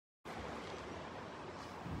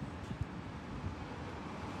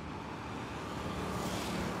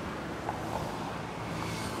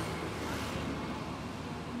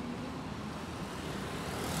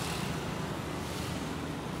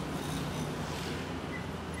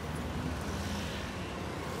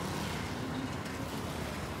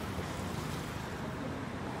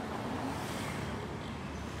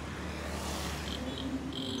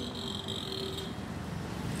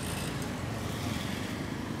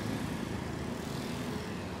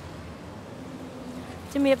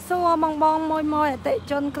ជំរាបសួរបងបងមួយអតិ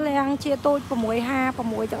ជនក្លៀងជាទូច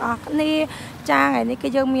656ទាំងអស់គ្នាចាថ្ងៃនេះគឺ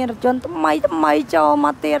យើងមានរថយន្តថ្មីចូលម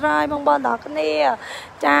កទៀតហើយបងបងទាំងអស់គ្នា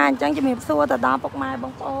ចាអញ្ចឹងជំរាបសួរទៅដល់ពុកម៉ែប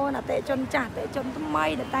ងប្អូនអតិជនចាស់អតិជនថ្មី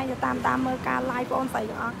ដែលតែងតែតាមមើលការ live បងប្អូនស្រី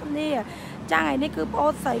ទាំងអស់គ្នាចាថ្ងៃនេះគឺបងប្អូ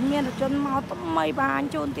នស្រីមានរថយន្តមកថ្មីបាន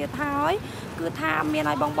ជូនទៀតហើយគឺថាមាន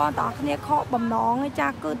ឲ្យបងបងទាំងអស់គ្នាខកបំណងចា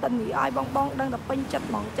គឺតនីឲ្យបងបងដឹងតែពេញចិត្ត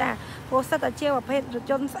ហ្មងចាព្រោះសិតតែជាប្រភេទរថ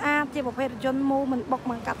យន្តស្អាតជាប្រភេទរថយន្តមូលមិនបុក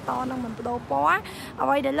មិនកាត់តនឹងមិនបដូរពណ៌អ្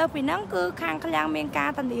វីដែលលើពីហ្នឹងគឺខាងឃ្លាំងមានការ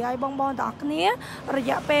តនីឲ្យបងបងទាំងអស់គ្នារ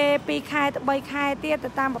យៈពេល2ខែទៅ3ខែទៀតទៅ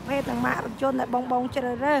តាមប្រភេទនិងម៉ាករថយន្តដែលបងបងជ្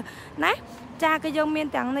រើសរើសណាចាគឺយើងមាន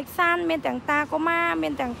ទាំង Nexan មានទាំង Tacoma មា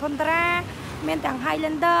នទាំង Tundra មានទាំង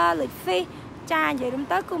Highlander លិចស៊ីចានិយាយរួម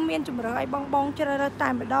ទៅគឺមានជំរឿឲ្យបងបងជ្រើសរើសតែ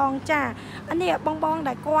ម្ដងចាអានេះបងបង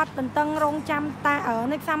ដែលគាត់តន្ទឹងរង់ចាំតា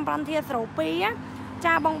Nexan Frontier 02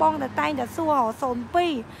ចាបងបងតែងតែសួរ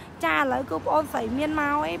02ចាឥឡូវគឺបងអូនស្រីមានម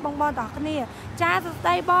កអីបងបងទាំងគ្នាចាសួស្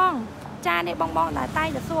ដីបងចានេះបងបងដែលតែង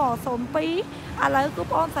តែសួរ02ឥឡូវគឺប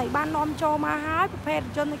ងអូនស្រីបាននាំចូលមកហើយប្រភេទ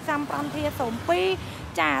ជន Nexan Frontier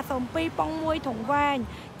 02ចា02ប៉ុង1ធុងវែង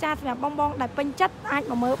ចាសម្រាប់បងបងដែលពេញចិត្តអាច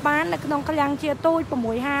មកមើលបាននៅក្នុងឃ្លាំងជាទូច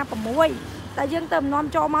656តែយើងទៅនាំ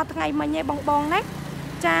ចូលមកថ្ងៃមិញឯងបងបងណា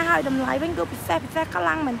ចាហើយតម្លៃវិញគឺពិសេសខ្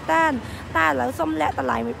លាំងមែនតើតែឥឡូវសុំលាក់តម្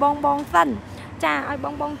លៃមួយបងបងសិនចាឲ្យប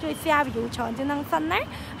ងបងជួយ share view ច្រើនជាងហ្នឹងសិនណា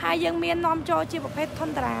ហើយយើងមាននាំចូលជាប្រភេទ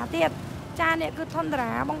Tundra ទៀតចានេះគឺ Tundra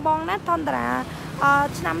បងបងណា Tundra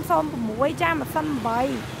ឆ្នាំ06ចាម៉ាស៊ីន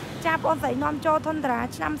8ចាបងស្រីនាំចូល Tundra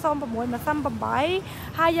ឆ្នាំ06ម៉ាស៊ីន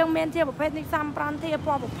8ហើយយើងមានជាប្រភេទ Nexan Frontier ព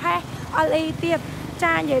ណ៌ប្រផេះ LE ទៀត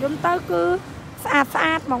ចានិយាយរួមទៅគឺស្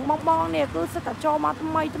អាតបងបងនេះគឺសិតតែចូលមកថ្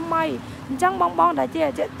មីអញ្ចឹងបងបងដែលជាអ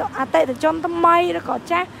តិថិជនថ្មីឬក៏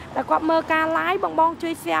ចាស់តែគាត់មើលការ live បងបងជួ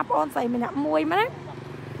យ share បងស្រីម្នាក់មួយមកណា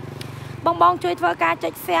បងបងជួយធ្វើការចុ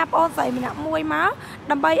ច share បងស្រីម្នាក់មួយមក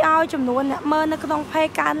ដើម្បីឲ្យចំនួនអ្នកមើលនៅក្នុង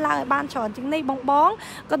page កើនឡើងឲ្យបានច្រើនជាងនេះបង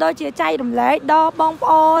ក៏ដូចជាចែករំលែកដល់បងប្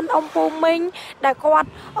អូនអ៊ំពូមីងដែលគាត់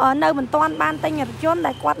នៅមិនទាន់បានទិញរថយន្ត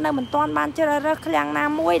ដែលគាត់នៅមិនទាន់បានជ្រើសរើសឃ្លាំងណា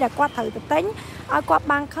មួយដែលគាត់ត្រូវទៅទិញឲ្យគាត់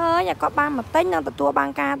បានឃើញឲ្យគាត់បានមកទិញនិងទទួលបាន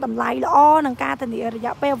ការតម្លៃល្អនិងការធានារ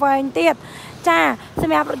យៈពេលវែងទៀតចាស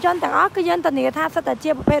ម្រាប់រថយន្តទាំងអស់គឺយើងធានាថាសិតតែ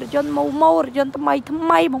ជាប្រភេទរថយន្តមូលរថយន្តថ្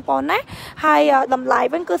មីបងប្អូនណាហើយតម្លៃ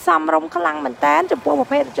វិញគឺសមរម្យខ្លាំងមែនតើចំពោះប្រ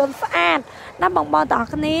ភេទរថយន្តស្អាតណាបងប្អូនទាំងអ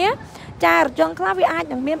ស់គ្នាចារថយន្តខ្លះវាអាច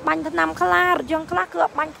នឹងមានបាញ់ថ្នាំខ្លះរថយន្តខ្លះគឺអ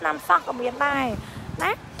ត់បាញ់ថ្នាំសោះក៏មានដែរ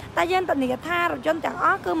ណាតែយើងធានាថារថយន្តទាំងអ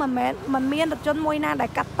ស់គឺមិនមានរថយន្តមួយណាដែល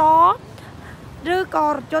កាត់តឬក៏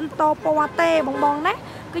រថយន្តបដូរពណ៌ទេបងណា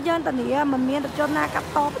គឺយើងធានាមិនមានរថយន្តណាកាត់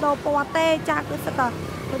តបដូរពណ៌ទេចាគឺសិតតែរ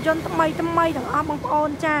ថយន្តថ្មីទាំងអស់បងប្អូន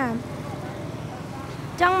ចា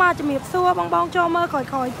អញ្ចឹងមកជំរាបសួរបងបងចូលមើលក្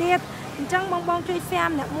រោយទៀតអញ្ចឹងបងជួយ share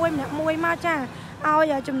ម្នាក់មួយមកចាឲ្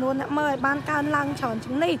យចំនួនអ្នកមើលឲ្យបានកើនឡើងច្រើន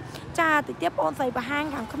ជាងនេះចាតិចទៀតបងស្រីបង្ហាញ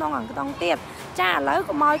ខាងក្នុងទៀតចាឥឡូវ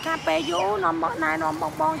កុំឲ្យខាតពេលយូរនាំមកណែនាំ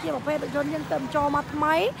បងជាប្រភេទរថយន្តយើងទៅចូលមកថ្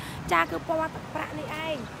មីចាគឺពណ៌ទឹកប្រាក់នេះឯ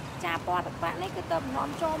ងចាពណ៌ទឹកប្រាក់នេះគឺទៅនាំ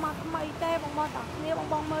ចូលមកថ្មីទេបងបងតាគ្នា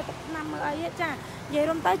បងមើលទឹកឆ្នាំមើលអីចានិយាយ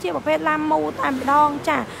រួមទៅជាប្រភេទឡាមមូតែម្ដង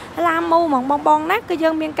ចាឡាមមូហ្មងបងណាគឺយើ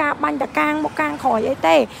ងមានការបាញ់តកាងមកកាងក្រោយអី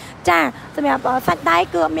ទេចាសម្រាប់សាច់ដៃ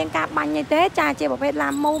គឺអត់មានការបាញ់អីទេចាជាប្រភេទឡា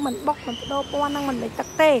មមូមិនបុកមិនបដូរពណ៌នឹងមិនលេចទឹក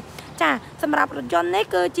ទេចាសម្រាប់រថយន្តនេះ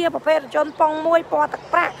គឺជាប្រភេទរថយន្តប៉ុងមួយពណ៌ទឹក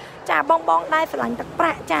ប្រាក់ចាបងដែលស្រឡាញ់ទឹកប្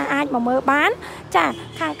រាក់ចាអាចមកមើលបានចា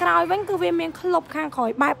ខាងក្រោយវិញគឺវាមានក្លុបខាងក្រោយ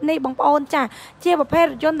បែបនេះបងប្អូនចាជាប្រភេទរ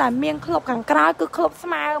ថយន្តដែលមានក្លុបខាងក្រោយគឺក្លុបស្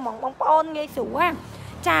មើហ្មងបងប្អូនងាយស្រួល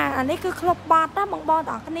ចាអានេះគឺក្លុបបត់ណាបងបង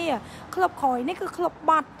ទាំងអស់គ្នាក្លុបក្រោយនេះគឺក្លុប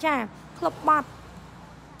បត់ចាក្លុបបត់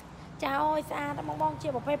ចាអើយស្អាតបងជា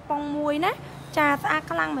ប្រភេទប៉ុងមួយណាចាស្អាត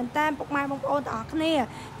ខ្លាំងមែនតើពុកម៉ែបងប្អូនទាំងអស់គ្នា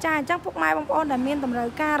ចាអញ្ចឹងពុកម៉ែបងប្អូនដែលមានតម្រូវ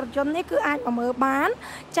ការរថយន្តនេះគឺអាចមកមើលបាន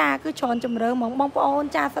ចាគឺច្រើនជម្រើសហ្មងបងប្អូន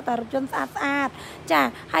ចាសិតតែរថយន្តស្អាតចា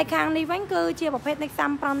ហើយខាងនេះវិញគឺជាប្រភេទ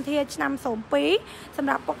Nexan Frontier ឆ្នាំ02សម្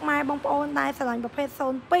រាប់ពុកម៉ែបងប្អូនដែលស្រឡាញ់ប្រភេទ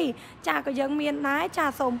02ចាក៏យើងមានដែរចា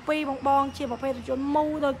02បងជាប្រភេទរថយន្តមូ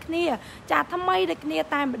លដូចគ្នាចាថ្មីដូចគ្នា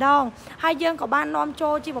តែម្ដងហើយយើងក៏បាននាំចូ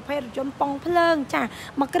លជាប្រភេទរថយន្តប៉ុងភ្លើងចា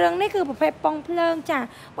មួយគ្រឿងនេះគឺប្រភេទប៉ុងភ្លើងចា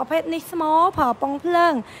ប្រភេទនេះ small ប្រើប៉ុងភ្លើ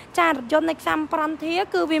ងចារថយន្ត Nexan Frontier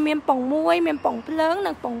គឺវាមានប៉ុង1មានប៉ុងភ្លើង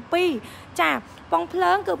និងប៉ុង2ចាប៉ុងភ្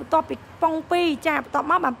លើងគឺបន្ទាប់ពីប៉ុង2ចាបន្ទាប់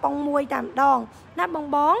មកបានប៉ុង1តែម្ដងណាប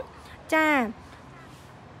ងចា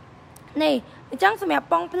នេះអញ្ចឹងសម្រាប់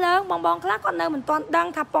ប៉ុងភ្លើងបងខ្លះគាត់នៅមិនទាន់ដឹង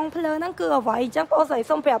ថាប៉ុងភ្លើងហ្នឹងគឺអ្វីអញ្ចឹងបងស្រី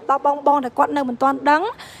សូមប្រាប់ដល់បងដែលគាត់នៅមិនទាន់ដឹង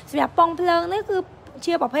សម្រាប់ប៉ុងភ្លើងនេះគឺ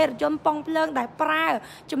ជាប្រភេទរថយន្តប៉ុងភ្លើងដែលប្រើ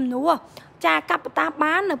ជំនួស ចាកាប់តា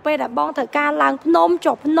បាននៅពេលដែលបងត្រូវការឡើងភ្នំ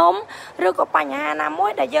ចុះភ្នំឬក៏បញ្ហាណាមួ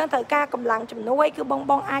យដែលយើងត្រូវការកម្លាំងជំនួយគឺ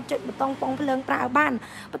បងអាចចុចប៊ូតុងពងភ្លើងប្រើបាន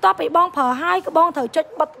បន្ទាប់ពីបងប្រើហើយគឺបងត្រូវចុច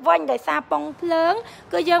បិទវិញដោយសារពងភ្លើង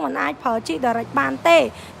គឺយើងមិនអាចប្រើជី direct បានទេ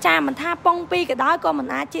ចាមិនថាពង2ក៏ដោយក៏មិន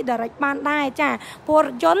អាចជី direct បានដែរចាព្រោះរ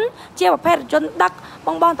ថយន្តជាប្រភេទរថយន្តដឹកប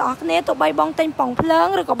ងទាំងអស់គ្នាទោះបីបងទិញពងភ្លើង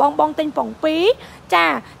ឬក៏បងទិញពង2ចា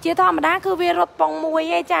ជាធម្មតាគឺវារត់ពង1ឯ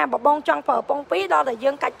ងចាបើបងចង់ប្រើពង2ដល់តែយើ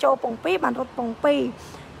ងកាច់ចូលពង2បានរត់ពង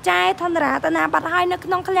2ចាធនរាតនាបាត់ហើយនៅក្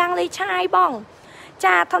នុងឃ្លាំងលីឆាយបង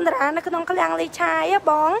ចាធនរានៅក្នុងឃ្លាំងលីឆាយ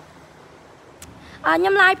បងខ្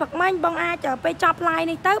ញុំឡាយផឹកមាញ់បងអាចពេលចប់ឡាយ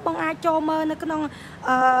នេះទៅបងអាចចូលមើលនៅក្នុង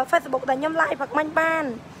Facebook ដែលខ្ញុំឡាយផឹកមាញ់បាន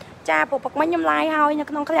ចាព្រោះផឹកមាញ់ខ្ញុំឡាយហើយនៅ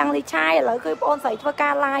ក្នុងឃ្លាំងលីឆាយឥឡូវគឺបងស្រីធ្វើកា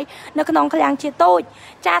រឡាយនៅក្នុងឃ្លាំងជាតូច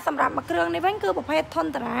ចាសម្រាប់មួយគ្រឿងនេះវិញគឺប្រភេទធន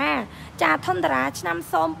តារាចាធនតារាឆ្នាំ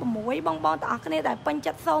06បងទាំងអស់គ្នាដែលពេញ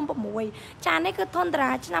ចិត្ត06ចានេះគឺធនតា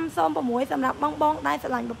រាឆ្នាំ06សម្រាប់បងដែលស្រ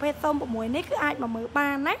ឡាញ់ប្រភេទ06នេះគឺអាចមកមើលបា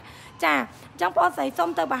នណាចាអញ្ចឹងបងស្រីសុំ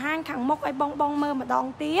ទៅបង្ហាញខាងមុខឲ្យបងមើលម្ដង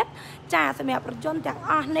ទៀតចាសម្រាប់រថយន្តទាំង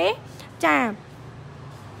អស់នេះចា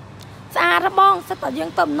ស្អាតបងសិតតែយើង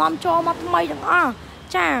ទៅនាំចូលមកថ្មីទាំងអស់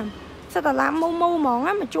ចាសិតតែឡាមូហ្មង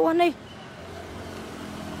ណាមកជួសនេះ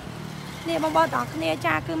បងទាំងអស់គ្នា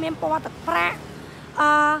ចាគឺមានពណ៌ទឹកប្រាក់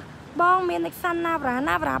បងមាននិកសាន់ណាវ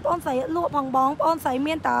រ៉ាបងស្រីលក់ផងបងស្រី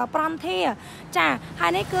មានតែFrontierចាហើ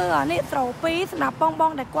យនេះគឺនេះស្រោ2សម្រាប់ប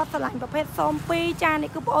ងដែលគាត់ស្រឡាញ់ប្រភេទ02ចានេះ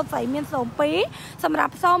គឺបងស្រីមាន02សម្រា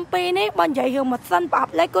ប់02នេះបើនិយាយរឿងម៉ាស៊ីនប្រអ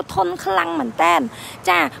ប់លេខគឺធន់ខ្លាំងមែនតើ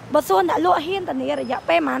ចាបើសួនដាក់លក់ហ៊ានធានារយៈ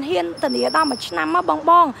ពេលប្រហែលហ៊ានធានាដល់1ឆ្នាំមកបង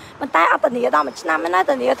ប៉ុន្តែអត់ធានាដល់1ឆ្នាំទេណា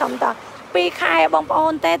ធានាត្រឹមតែ2ខែបងប្អូ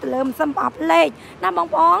នទេទៅលើម៉ាស៊ីនប្រអប់លេខណាបង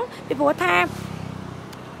ប្អូនពីព្រោះថា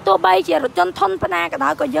ទោះបីជារថយន្តធន់ប៉ុណ្ណាក៏ដោ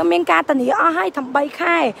យក៏យើងមានការធានាអស់ហើយទាំង3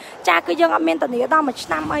ខែចាគឺយើងអត់មានធានាដល់1ឆ្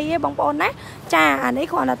នាំអីទេបងប្អូនណាចាអានេះ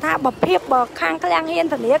គ្រាន់តែថាបើខាងឃ្លាំងហ៊ាន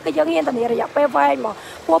ធានាគឺយើងហ៊ានធានារយៈពេលវែងមក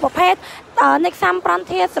ព្រោះប្រភេទNexam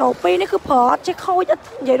Frontier 02នេះគឺប្រើអត់ចេះខូចអត់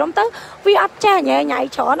និយាយរំទៅវាអត់ចេះញ៉ៃ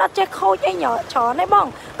ច្រើនអត់ចេះខូចអីច្រើនទេបង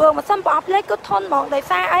ព្រោះម៉ាស៊ីនប្រអប់លេខគឺធន់ហ្មងដោយ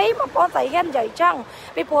សារអីបងប្អូនស្រីហ៊ាននិយាយចឹង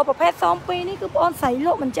ពីព្រោះប្រភេទ02នេះគឺបងប្អូនស្រីល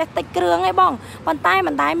ក់មិនចេះតិចគ្រឿងទេបងប៉ុន្តែ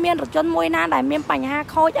មិនដែលមានរថយន្តមួយណាដែលមានបញ្ហា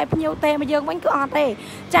ខូចឲ្យភ្ញៀវទេមកយើងវិញគឺអត់ទេ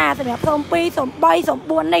ចាសម្រាប់02 03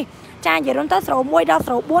 04នេះចានិយាយរំទៅ01ដល់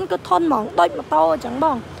04គឺធន់ហ្មងដូចម៉ូតូអញ្ចឹងប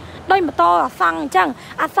ងដោយម៉ូតូអាសង់អញ្ចឹង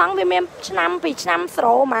អាសង់វាមានឆ្នាំ2ឆ្នាំស្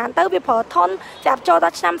រូហ្មងទៅវាប្រើធន់ចាប់ចូលដ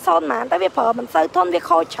ល់ឆ្នាំ0ហ្មងទៅវាប្រើមិនសូវធន់វា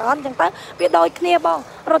ខូចច្រើនអញ្ចឹងទៅវាដូចគ្នាបង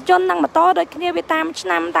រថយន្តនិងម៉ូតូដូចគ្នាវាតាមឆ្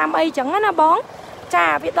នាំតាមអីអញ្ចឹងណាបងចា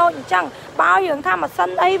វាដូចអញ្ចឹងបើយើងថាម៉ាស៊ីន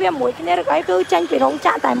អីវាមួយគ្នាឬអីគឺចេញពីរោងច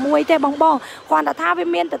ក្រតែមួយទេបងគ្រាន់តែថាវា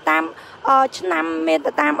មានទៅតាមឆ្នាំមាន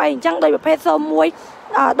ទៅតាមអីអញ្ចឹងដោយប្រភេទ01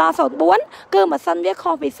ដល់04គឺម៉ាស៊ីនវា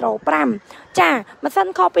ខុសពី05ចាម៉ាស៊ីន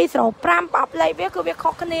ខុសពី05ប្រអប់លេខវាគឺវាខុ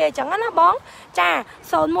សគ្នាអញ្ចឹងណាបងចា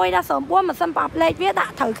01ដល់04ម៉ាស៊ីនប្រអប់លេខវាដា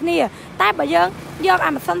ក់ត្រូវគ្នាតែបើយើងយក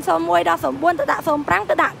អាម៉ាស៊ីន01ដល់04ទៅដាក់05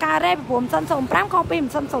ទៅដាក់ការ៉េពីព្រោះម៉ាស៊ីន05ខុសពី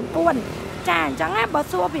ម៉ាស៊ីន04ចាអញ្ចឹងណាបើ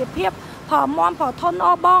សួរប្រៀបធៀបព្រមព្រធន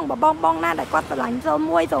អូបងណាដែលគាត់ឆ្លាញ់01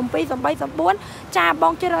 02 03 04ចាប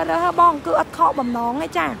ងជ្រើសរើសបងគឺអត់ខកបំណងទេ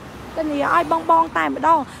ចាតែនេះឲ្យបងតែម្ដ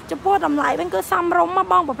ងចំពោះតម្លៃវិញគឺសមរម្យ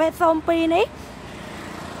បងប្រភេទ02នេះ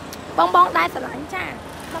បងដែលឆ្លាញ់ចា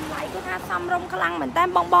តម្លៃគឺថាសមរម្យខ្លាំងមែនតើ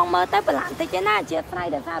បងមើលទៅប្រឡាក់តិចទេណាជាស្រ័យ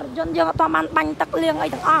ដោយសាររថយន្តយើងអត់បានបាញ់ទឹកលាងអី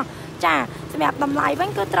ទាំងអស់ចាសម្រាប់តម្លៃវិញ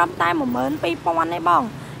គឺត្រឹមតែ12000ទេបង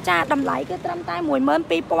ចាតម្លៃគឺត្រឹមតែ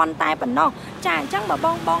12000តែប៉ុណ្ណោះចាអញ្ចឹងបើ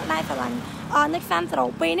បងដែលឆ្លាញ់Nexam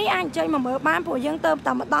 02នេះអាចអញ្ជើញមកមើលបានព្រោះយើងទៅ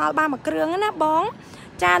តែមកដល់បានមួយគ្រឿងណាបង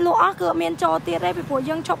ចាលក់អស់គឺមានចូលទៀតទេពីព្រោះ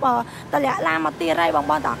យើងឈប់តម្លាក់ឡានមកទៀតហើយបង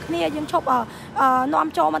ទាំងអស់គ្នាយើងឈប់នាំ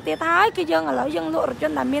ចូលមកទៀតហើយគឺយើងឥឡូវយើងលក់រថយ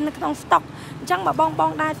ន្តដែលមាននៅក្នុងស្តុកអញ្ចឹងបើប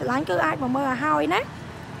ងដែលឆ្លាញ់គឺអាចមកមើលឲ្យហើយណា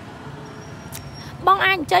បង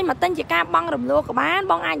អាចអញ្ជើញមកទិញជាការបង់រំលោះក៏បាន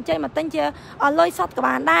បងអាចអញ្ជើញមកទិញជាលុយសុទ្ធក៏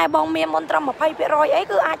បានដែរបងមានមុនត្រឹម20%អី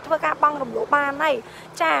គឺអាចធ្វើការបង់រំលោះបានហើយ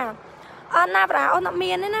ចាណាប្រាអូនអត់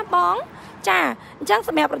មានទេណាបងចាអញ្ចឹងស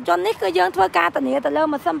ម្រាប់រថយន្តនេះគឺយើងធ្វើការធានាទៅលើ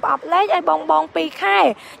ម៉ាស៊ីនប្រអប់លេខឲ្យបង2ខែ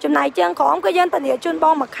ចំណាយជើងក្រោមគឺយើងធានាជូនប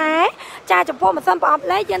ង1ខែចាចំពោះម៉ាស៊ីនប្រអប់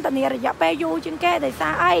លេខយើងធានារយៈពេលយូរជាងគេដោយសា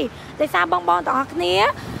រអីដោយសារបងទាំងអស់គ្នា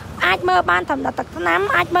អាចមើលបានត្រឹមតែទឹកថ្នាំ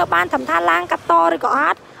អាចមើលបានត្រឹមថាឡានកាត់តឬក៏អ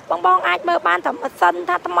ត់បងអាចមើលបានត្រឹមម៉ាស៊ីន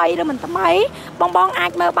ថាថ្មីឬមិនថ្មីបងអា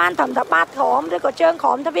ចមើលបានត្រឹមតែបាតក្រោមឬក៏ជើងក្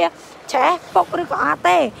រោមថាវាឆេះពុកឬក៏អត់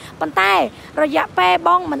ទេប៉ុន្តែរយៈពេលប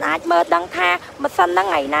ងមិនអាចមើលដឹងថាម៉ាស៊ីនហ្នឹង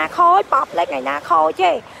ថ្ងៃណាខូចប្រអប់លេខថ្ងៃណាខូច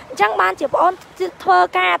ទេអញ្ចឹងបានជាបងធ្វើ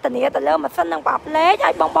ការធានាទៅលើម៉ាស៊ីននឹងប្រអប់លេខ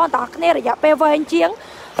ឲ្យបងទាំងអស់គ្នារយៈពេលវែងជាង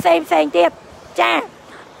ផ្សេងទៀតចា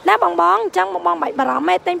ណាបងអញ្ចឹងបងបាច់បារម្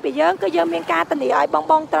ភទេទិញពីយើងគឺយើងមានការធានាឲ្យបង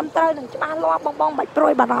ត្រឹមត្រូវនិងច្បាស់លាស់បងបាច់ព្រួ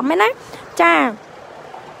យបារម្ភទេណាចា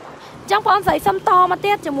จังปอนใส่ซ้ำตอมาเ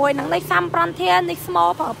ตี้ยจะมวยหนังในซ้ำปอนเทียนในสมอล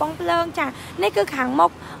เผาปองเพลิงจ้านี่คือขังม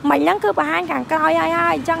กเหมือนยังคือประหารขังกลอยให้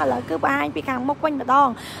จังอะไรคือประหารปีขังมกวันมาดอง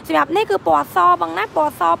สำหรับนี่คือปอซอบางนัดปอ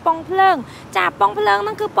ซอปองเพลิงจ้าปองเพลิง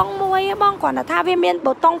นั่นคือปองมวยบ้องก่อนแต่ถ้าเวียนเมียนบ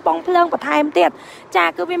ทตองปองเพลิงปะไทยเตี้ยจ้า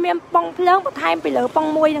คือเวียนเมียนปองเพลิงปะไทยไปเหลือปอง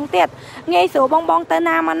มวยทั้งเตี้ยไงสูบองบองเตน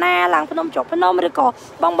ามาหน้าหลังพนมจบพนมหรือก่อ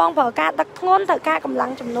บองบองเผอกาตักงนเถอกากำลัง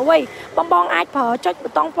จำนวยบองบองไอเผอจดบ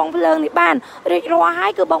ทตองปองเพลิงในบ้านเรียกรัวให้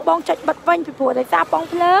คือบองบองจดบัดวันผิดผัวได้ซาปอง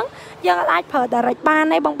เพลิงยังไอเผอแต่ไรบ้าน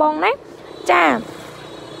ในบองบองนะจ้า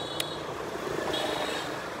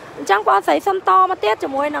จังปอนใส่ซ้ำตอมาเตี้ยจะ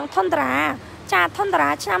มวยหนังทนตราจ้าทนตรา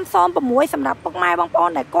ชามซ้อมประมวยสำหรับปกไม้บางปอน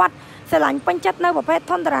ได้กวาดสลันปัญจัดในประเภท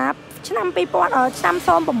ทนตราชามปีปอนชาม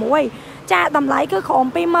ซ้อมประมวยจ้าดำไหลคือของ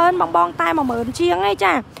ปีเมินบางบองตายมาเหมือนเชียงไงจ้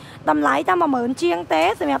าดำไหลตามมาเหมือนเชียงเต้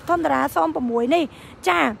สำหรับทนตราซ้อมประมวยนี่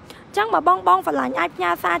จ้าจังมาบองบองฝรั่งไอ้พญ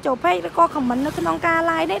าซาโจเพ่แล้วก็ขมันนึกน้องกา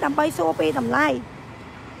ลายได้ดำใบโซปีดำไหล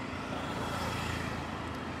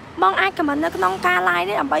มองไอ้ขมันนึกน้องกาลายไ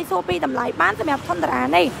ด้ดำใบโซปีดำไหลบ้านสำหรับทนตรา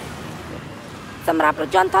นี่สำหรับรถ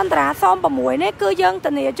จนทนตราซ้อมประมวยนี่คือยังต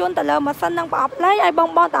ะเนียจนแต่เริ่มมาสั้นนังปอบเลยไอ้บอง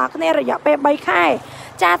บองตากเนี่ยระยะเปใบไข่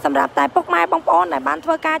จ้าสำหรับแต่พวกไม้บองปอนในบ้าน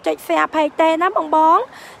ทัวร์กาจอยเสียไผ่เตนะบองบอง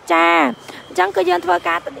จ้าจังคือยังทัวร์ก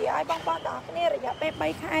าตะเนียไอ้บองบองตากเนี่ยระยะเปใบ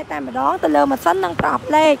ไข่แต่มาดองแต่เริ่มมาสั้นนังปอบ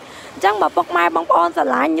เลยจังแบบพวกไม้บองปอนส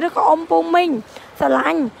ลายหรือก็อมปูมิงสลา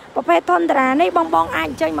ยประเภททนตราในบองบองไอ้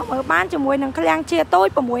ใจมาเมื่อบ้านจะมวยหนังเคลียงเชียโต้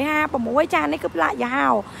ประมวยห้าประมวยจ้านี่คือปลายา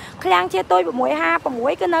วเคลียงเชียโต้ประมวยห้าประมว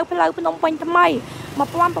ยก็เนื้อเพลย์พนมเป็นทำไมมา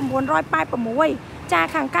ป้อมประมวลรอยปลายประมวยจ้า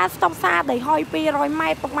ขังก้าสตอปซาได้หอยปีรอยไม้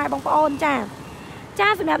ปกไม้บองปอนจ้าจ้า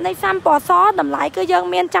สำหรับในซ้ำปอซอดำไหลก็ยัง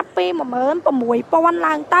เมียนจับปีมาเหมือนประมวยปอนล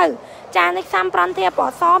างเตอจ้าในซ้ำปรอนเทียปอ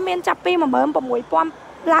ซอเมียนจับปีมาเหมือนประมวยปอน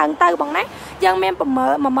ลางเตอบังนะยังเมียนประเมิ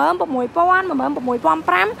นมาเหมือนประมวยปอนมาเหมือนประมวยปอนพ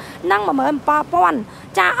รำนั่งมาเหมือนปอปอน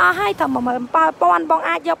จ้าเอาให้ทำมาเหมือนปอปอนบองอ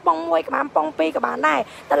าจจะปองมวยกับบ้านปองปีกับบ้านได้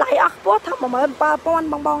แต่ไหลออกพวกทำมาเหมือนปอปอน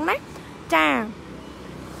บองนะจ้า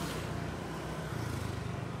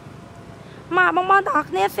มาบองดอก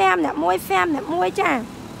เนี่ยแซมเนี่ยมวยจ้า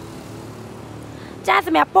จ้าส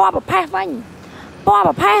มัยปอแบบแพ้ฟันปอแบ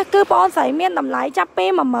บแพ้คือปอนใส่เมียนดำไหลจับปี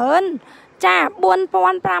มาเหมือนจ้าบวนปอ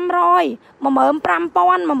นปรำรอยมาเหมือนปรำปอ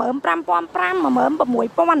นมาเหมือนปรำปอนปรำมาเหมือนประมวย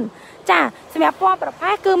ปอนจ้าสมัยปอแบบแพ้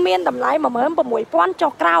คือเมียนดำไหลมาเหมือนประมวยปอนจอ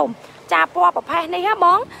กเกล้าจ้าปอแบบแพ้นี่ฮะ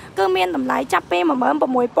บ้องคือเมียนดำไหลจับปีมาเหมือนประ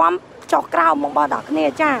มวยปอนจอกเกล้ามองบอดอกเนี่ย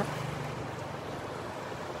จ้า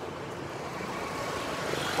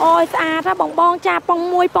โอ้ยอาถ้าบองบองจ้าปอง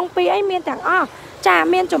มวยปองปีไอเมียนแต่งอ้อจ้า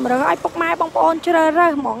เมียนจุ่มเรือไอปกไม้บองปอนเชอ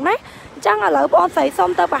ร์หมองนะจังอะไรปอนใส่ส้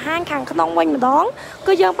มเตอร์ปะฮานขังขนมวันมาดอง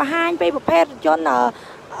ก็ยังปะฮานไปประเภทจน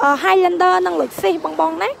ไฮแลนเดอร์นั่งหลุดซีบองบอ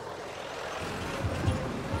งนะ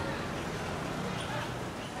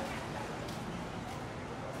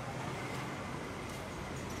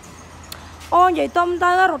โอ้ยใหญ่ต้มเต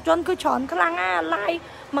อร์รถจนคือฉอนกลางไล่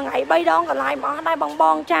มาไงใบดองกับลายหมอได้บองบ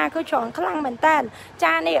องจ้าคือฉอนคลั่งเหมือนแต่จ้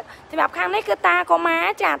าเนี่ยสำหรับครั้งนี้คือตาก็มา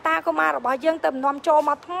จ้าตาก็มาเราบอกยังเติมนมโจม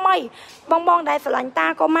าทำไมบองบองได้สลังตา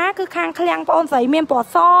ก็มาคือข้างคลั่งปอนใส่เมียนปอด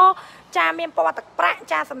ซ้อจ้าเมียนปอดตะประ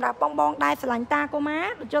จ้าสำหรับบองบองได้สลังตาก็มา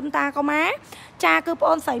จนตาก็มาจ้าคือป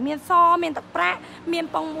อนใส่เมียนซ้อเมียนตะประเมียน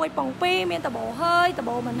ปองมวยปองปีเมียนตะโบเฮ้ยตะโบ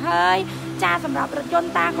เหมือนเฮ้ยจ้าสำหรับรถจน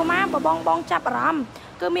ตาก็มาบองบองจับรำ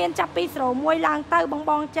คือเมียนจับปีโสมวยลางเตอร์บอง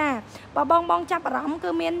บองจ้าบองบองจับรำคื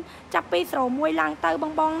อเมียนจับปีโสมวยลางเตอร์บอ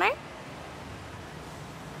งบองนะ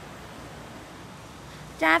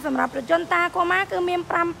จ้าสำหรับรถจนตาก็มาคือเมียน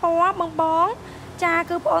ปรำปอบองบองจ้า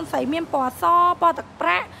คือปอนใส่เมียนปอซอปอตะแป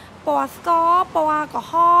ะปอสกอปอกระ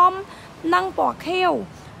หอมนั่งปอเขี้ยว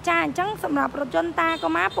จ้าจังสำหรับรถจนตาก็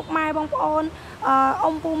มาปกไม้บองปอนอ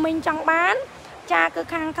งปูมิงจังบ้านจ้าคือ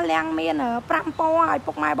คางคะแลงเมียนปรำปอไอป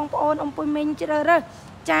กไม้บองปอนองปูมิงเจริญ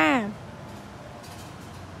จ้า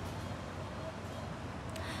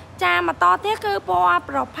จ้ามาต่อเที่คือปอ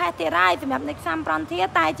ประเภทเทไรสำหรับในซัมปรอนเทีย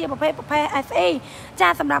ตายเจียประเภทเอสเอจ้า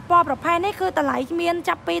สำหรับปอประเภทนี่คือตะไหลเมียน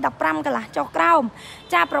จับปีดับปรำกันละจอกเกล้า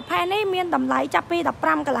จ้าประเภทนี่เมียนดำไหลจับปีดับปร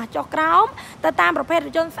ำกันละจอกเกล้าแต่ตามประเภทร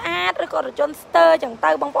ถยนต์สะอาดหรือก็รถยนต์สเตอร์จังเต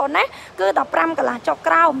อร์บางปอนนะคือดับปรำกันละจอกเก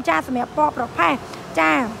ล้าจ้าสำหรับปอประเภทจ้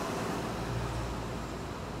า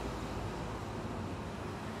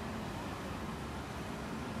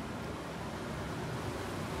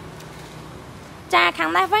จ้าขั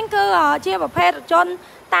งในฟันคือเชี่ยประเภทจน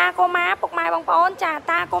ตาโกมาปกไม้บางปอนจ้า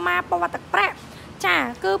ตาโกมาประวัติแปรจ้า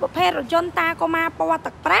คือประเภทจนตาโกมาประวั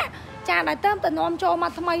ติแปร ចាដែលទៅនាំចូលម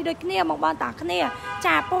កថ្មីដូចគ្នាបងបងតាគ្នា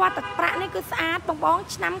ចាពណ៌ទឹកប្រាក់នេះគឺស្អាតបងបង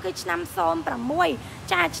ឆ្នាំគឺឆ្នាំ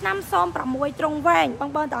06ចាឆ្នាំ06ត្រង់វែងប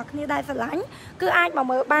ងបងតាគ្នាដែលស្រឡាញ់គឺអាចមក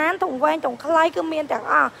មើលបានត្រង់វែងត្រង់ខ្លីគឺមានទាំង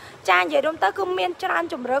អស់ចានិយាយរួមទៅគឺមានច្រើន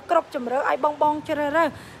ជម្រើសគ្រប់ជម្រើសឲ្យបងបងជ្រើសរើស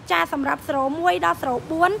ចាសម្រាប់01ដល់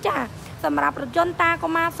04ចាសម្រាប់រថយន្តតាកូ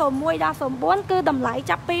ម៉ា01ដល់04គឺតម្លៃ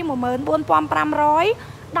ចាប់ពី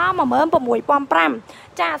 14,500 ដល់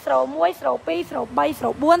 16,500 ចា01 02 03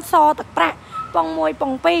 04សទឹកប្រាក់ប៉ុង1ប៉ុ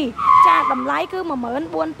ង2ចាតម្លៃគឺ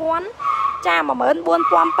 14,000 ចា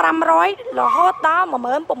 14,500 រហូតដល់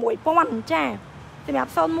 16,000 ចាសម្រា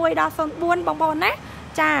ប់01ដល់04បងប្អូនណា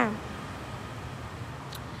ចា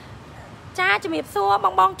ចាជំរាបសួរប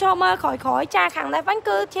ងបងចូលមើលក្រោយៗចាខាងនេះវិញ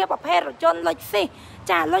គឺជាប្រភេទរថយន្តលុចស៊ី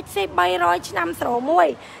ចាលុចស៊ី300ឆ្នាំ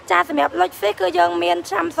01ចាសម្រាប់លុចស៊ីគឺយើងមាន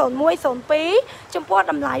ឆ្នាំ01 02ចំពោះ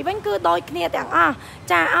តម្លៃវិញគឺដូចគ្នាទាំងអស់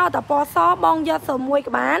ចាឲ្យតែពណ៌សបងយក01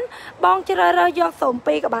ក៏បានបងជ្រើសរើសយក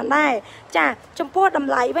02ក៏បានដែរចាចំពោះត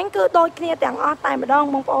ម្លៃវិញគឺដូចគ្នាទាំងអស់តែម្ដង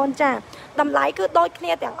បងប្អូនចាតម្លៃគឺដូចគ្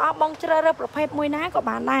នាទាំងអស់បងជ្រើសរើសប្រភេទមួយណាក៏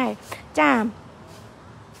បានដែរចា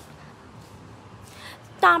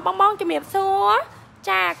តាមបងជំរាបសួរ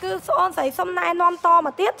ចាគឺស្អូនស្រីសុំណែនាំតម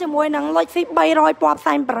កទៀតជាមួយនឹងលុចស៊ី300ពណ៌ផ្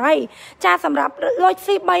សែងប្រៃចាសម្រាប់លុច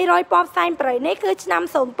ស៊ី300ពណ៌ផ្សែងប្រៃនេះគឺឆ្នាំ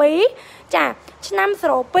02ចាឆ្នាំ02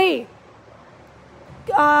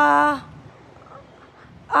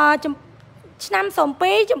ឆ្នាំ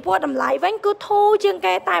02ចំពោះតម្លៃវិញគឺធូរជាង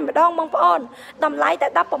គេតែម្ដងបងប្អូនតម្លៃតែ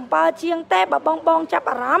17ជាងទេបើបងចាប់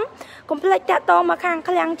អារម្មណ៍កុំភ្លេចតាក់ទងមកខាង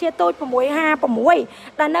ឃ្លាំងជាតូច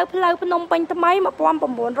656ដែលនៅផ្លូវភ្នំពេញថ្មី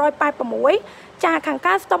1986ចាខាង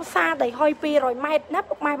កើតស្តុបសាដីហុយ200ម៉ែត្រណា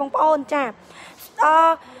ពុកម៉ែបងប្អូនចា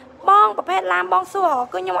បងប្រភេទឡានបងសួរ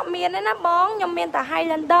គឺខ្ញុំអត់មានទេណាបងខ្ញុំមានតែ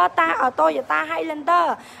Highlander តា Toyota Highlander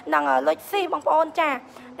និង Luxy បងប្អូនចា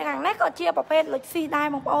ខាងនេះក៏ជាប្រភេទ Luxy ដែរ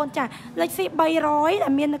បងប្អូនចា Luxy 300ដែ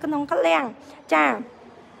លមាននៅក្នុងឃ្លាំងចា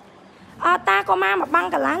តាក៏មកបាំង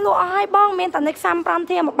កន្លះលក់អស់ហើយបងមានតែ Nexan 5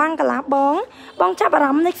ធាមកបាំងកន្លះបងចាប់អារ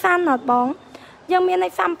ម្មណ៍ Nexan អត់បងយើងមាន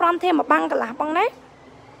Nexan 5ធាមកបាំងកន្លះបងណា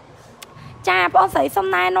ចាបងស្រីសុំ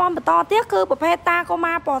ណែនាំបន្តទៀតគឺប្រភេទតាកូ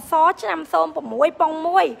ម៉ាពណ៌សឆ្នាំ06ប៉ុង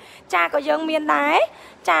1ចាក៏យើងមានដែរ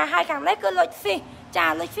ចាហើយខាងនេះគឺលុចស៊ីចា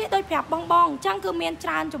លុចស៊ីដូចប្រាប់បងអញ្ចឹងគឺមានច្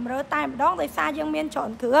រើនជម្រើសតែម្ដងដោយសារយើងមានច្រើ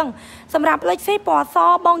នគ្រឿងសម្រាប់លុចស៊ីពណ៌ស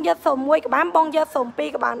បងយក01ក៏បានបងយក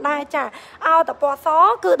02ក៏បានដែរចាឲ្យតែពណ៌ស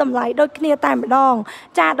គឺតម្លៃដូចគ្នាតែម្ដង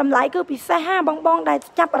ចាតម្លៃគឺពិសេសហាបងដែល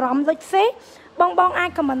ចាប់អារម្មណ៍លុចស៊ីបងអាច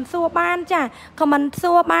ខមមិនសួរបានចាខមមិន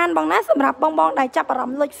សួរបានបងណាសម្រាប់បងដែលចាប់អារ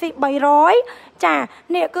ម្មណ៍លុចស៊ី300ចា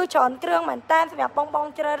នេះគឺច្រើនគ្រឿងមែនតើសម្រាប់បង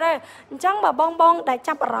ជ្រើសរើសអញ្ចឹងបើបងដែល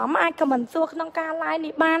ចាប់អារម្មណ៍អាចខមមិនសួរក្នុងការ live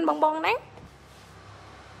នេះបានបងណា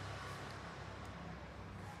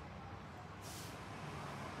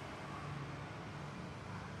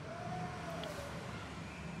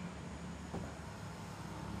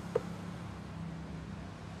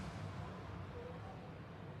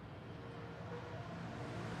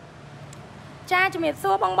ចាជំរាប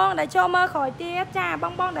សួរបងដែលចូលមើលក្រោយទៀតចាប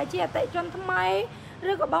ងដែលជាអតិថិជនថ្មី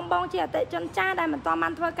ឬក៏បងជាអតិថិជនចាស់ដែលមិនទាន់បា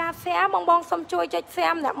នធ្វើការ share បងសុំជួយចុច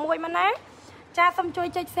share ម្នាក់មួយមកណាចាសុំជួយ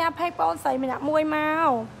ចុច share page បងស្រីម្នាក់មួយម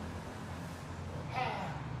ក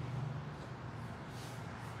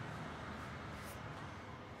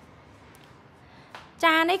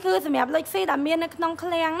ចានេះគឺសម្រាប់លុចស៊ីដែលមាននៅក្នុងឃ្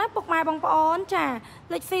លាំងណាពុកម៉ែបងប្អូនចា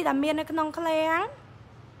លុចស៊ីដែលមាននៅក្នុងឃ្លាំង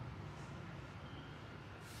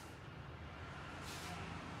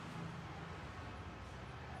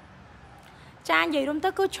ចានិយាយរួមទៅ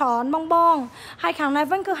គឺច្រើនបងហើយខាងនេះ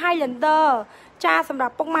វិញគឺ Highlander ចាសម្រា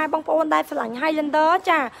ប់ពុកម៉ែបងប្អូនដែលស្រឡាញ់ Highlander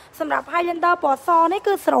ចាសម្រាប់ Highlander ពណ៌សនេះ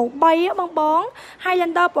គឺ03បង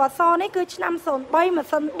Highlander ពណ៌សនេះគឺឆ្នាំ03ម៉ា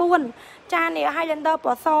ស៊ីន4ចានេះ Highlander ព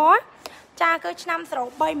ណ៌សចាគឺឆ្នាំ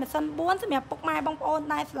03ម៉ាស៊ីន4សម្រាប់ពុកម៉ែបងប្អូន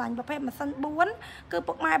ដែលស្រឡាញ់ប្រភេទម៉ាស៊ីន4គឺ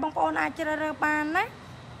ពុកម៉ែបងប្អូនអាចជ្រើសរើសបានណា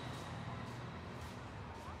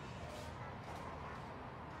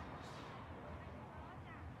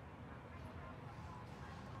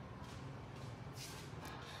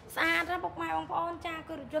ស្អាតណាស់ពុកម៉ែបងប្អូនចា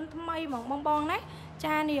គឺរថយន្តថ្មីហ្មងបងណា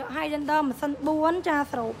ចានេះ Highlander ម៉ាស៊ីន4ចា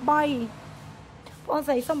03បង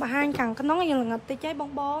ស្រីសុំបង្ហាញខាងក្នុងយើងល្ងឹតតិចឯ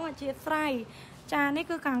ងបងអធិស្ឋានចានេះ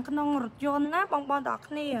គឺខាងក្នុងរថយន្តណាបងទាំងអស់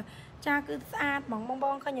គ្នាចាគឺស្អាតហ្មងប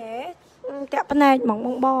ងឃើញទេតាក់ភ្នែកហ្មង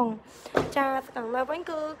បងចាខាងលើវិញ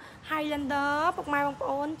គឺ Highlander ពុកម៉ែបងប្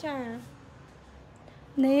អូនចា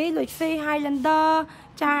នេះលុចស៊ី Highlander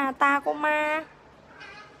ចាតាកូម៉ា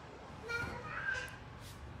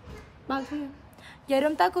បើគឺនិយាយ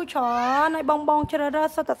រំទៅគឺច្រើនហើយបងជ្រើសរើស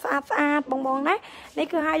សុទ្ធតែស្អាតបងណានេះ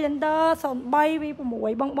គឺ Highlander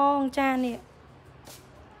 03V6បងចានេះ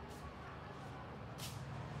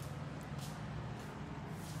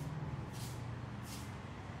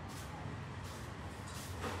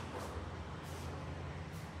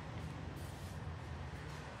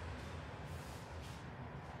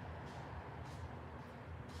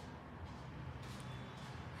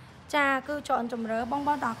cha cứ chọn chùm rớ bong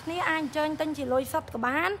đọc ní anh chơi tên chỉ lôi sắt của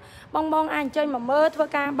bán bong anh chơi mà mơ thưa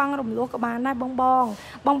ca băng rùm lúa của bạn này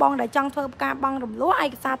bong để trong thưa ca băng rùm lúa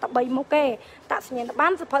ai xa tập bay mô kê tạ sự nhận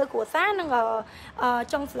bán sự phơi của xã nâng ở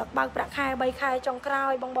trong sự lạc bạc bạc khai bay khai trong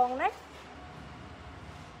crowd bong đấy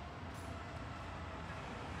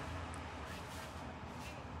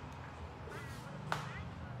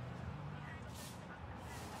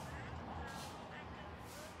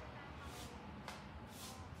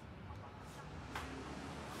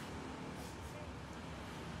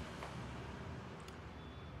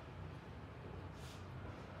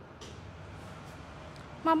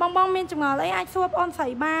mà bong miên chừng ngờ lấy ai xua on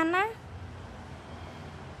sảy bàn á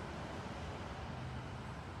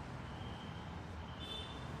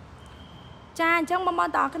cha chẳng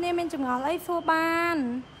bong tỏ cái này miên chừng ngờ lấy xua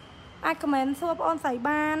bàn ai comment xua on sảy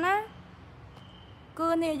bàn á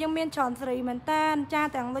cứ này dân miên chọn sỉ mình tên cha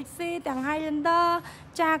tặng lịch si tặng Highlander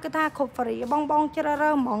cha cứ tha khục phỉ bong chơ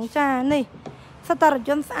rơ mỏng cha này sao ta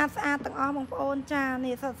dân xa tặng bong ôn cha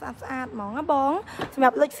này xa mỏng á bóngแ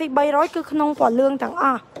บบlịch si bay rối cứ không quả lương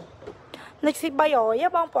tặng lịch si bay rồi á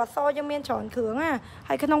bong quả so dân miên chọn khướng à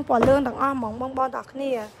hay không quả lương tặng mỏng bong tặng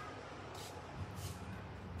này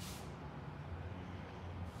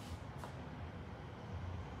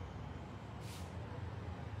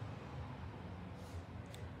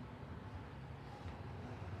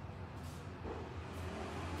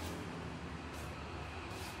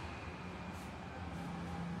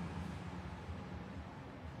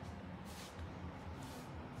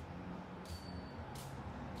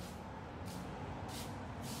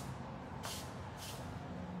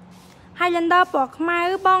Highlander ពណ៌ខ្មៅ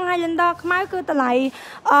បង Highlander ខ្មៅគឺតម្លៃ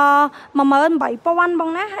18000បង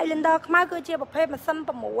ណា Highlander ខ្មៅគឺជាប្រភេទម៉ាស៊ីន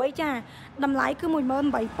6ចាតម្លៃគឺ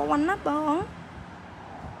18000ណាបង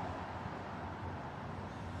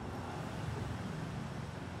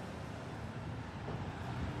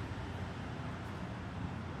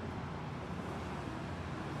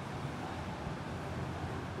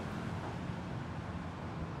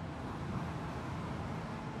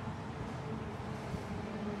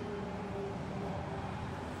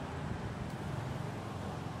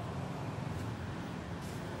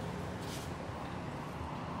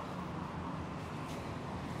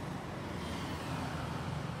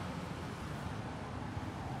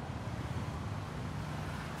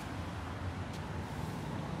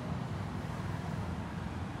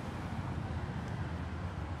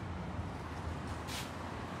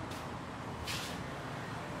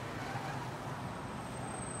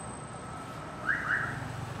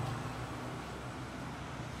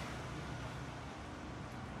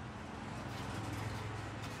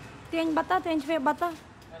tiền bắt ta tiền về bắt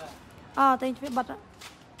ta tiền về bắt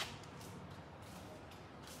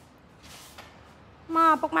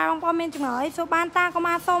mà bọc mai bong men chừng nói số ban ta có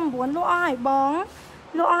ma xong muốn lúa hai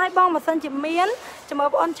bong mà sân chỉ miến chỉ mà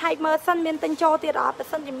bọn chạy mơ sân miến tinh cho tiền đó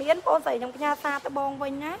sân chỉ miến bọn dậy trong cái nhà xa ta bong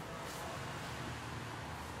vinh nhá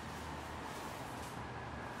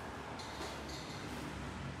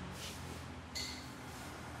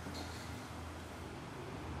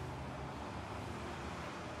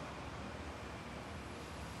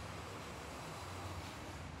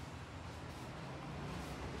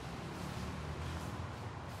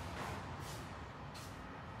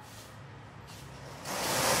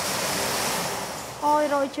ôi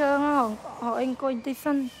rồi trơn họ anh coi tí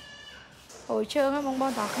sân hồi trơn á bong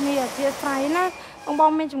bong đỏ kia chia say ná bong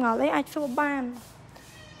bong men chừng ngờ lấy ai xua ban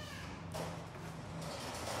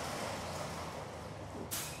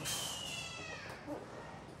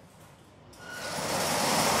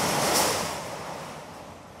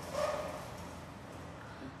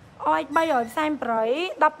ôi bây giờ xem bưởi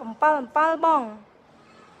đập bầm bong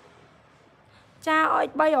cha ôi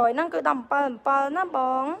bây giờ nó cứ đập bầm nó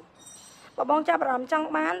bong bong cha bầm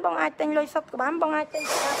trăng bán bong ai tên lôi sập của bán bong ai tên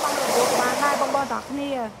bong đồ của bán này bong bong đỏ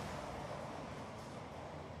kia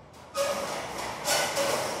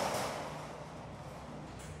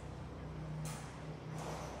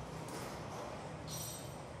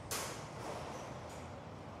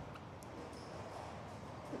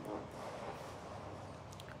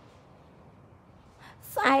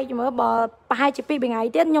ai chỉ mới bò hai chục pi bên ngày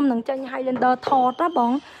tiết nhom nằng chân Highlander thọt á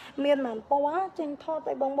bong miên màn quá chân thọt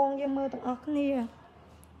tại bong bong game mơ tặng óc nia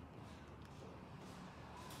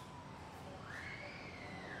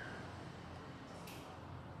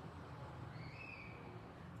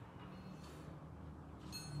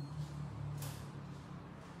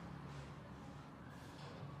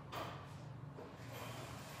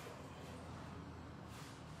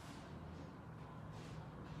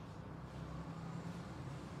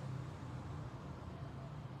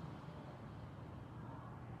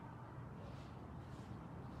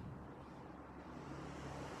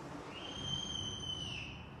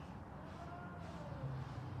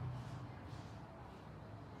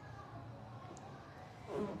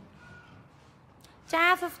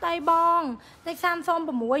cha sắp tay bong next san xôm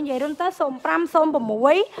bầm muối vậy luôn tới xôm pram xôm bầm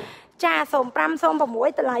muối cha xôm pram xôm bầm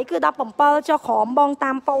muối từ lấy cứ đập bầm pơ cho khóm bong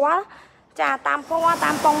tam po á cha tam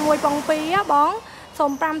pong muối pong pi á bong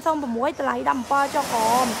xôm pram xôm bầm muối từ lấy đập pơ cho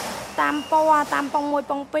khóm tam pong muối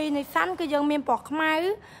pong pi next san cứ dương miên bọt máu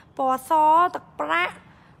bò xó tật pra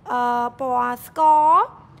bò sco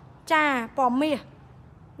cha bò mì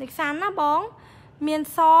next san á bong miên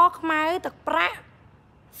xó máu tật pra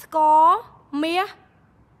sco mía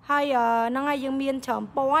hay năng ai dương miên chởm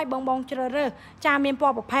po ai bong bong chơ rơ cha miên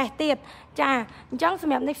po bọc phè tiệt cha chẳng xem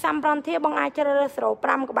em xăm ran thế bong ai chơ rơ sầu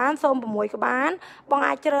pram của bán xôm bầm mùi của bán bong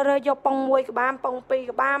ai chơ rơ do bong mùi của bán bong pi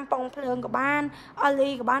của bán bong phượng của bán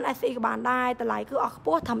ali của bán ic của bán đai từ lại cứ ở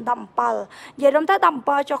phố thầm đầm pal giờ đâm tới đầm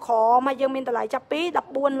pal cho khó mà dương miên từ lại chắp pí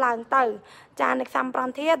đập buôn làng từ cha này xăm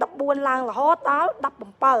ran thế đập buôn làng là hốt đó đập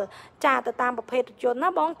bầm pal cha từ tam bọc phè chôn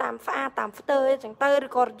nó bong tam pha tam tơ chẳng tơ rồi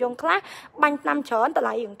còn dùng khác banh năm chởn từ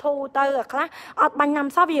lại hiện thu tơ ở khác ở banh năm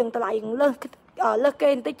sáu hiện từ lại hiện lưng ở lơ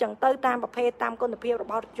kênh tới chẳng tới tam bậc phê tam con được phê rồi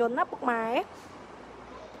bao chôn nó bốc máy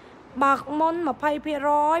bậc môn mà phê phê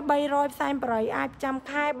rồi bay rồi sai bưởi ai chăm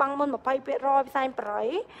khai băng môn mà phê phê rồi sai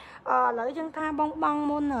bưởi lấy chân tha băng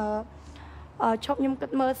môn ở chọc nhung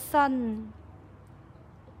cất mơ sân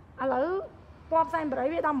lấy qua sai bưởi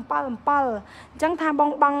biết đâm pal chân tha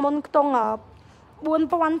băng môn tung ở buôn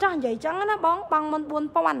pon cho vậy chẳng nó băng môn buôn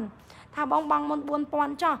pon tha băng môn buôn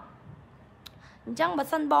pon cho chẳng bà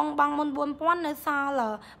sân bong băng môn buôn pon nơi xa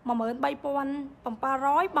là mà mới bay pon bằng pa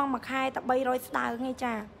rói băng mặt hai tập bay rồi star ngay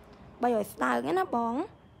cha bay rồi star cái nó bóng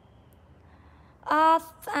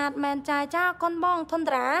sạch mền trai cha con bong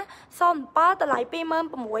Tundra son pa từ lại pi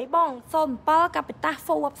mơm bằng mũi bong son pa capita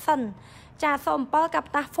full option cha son pa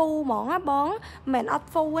capita full mỏng á bóng mền ắt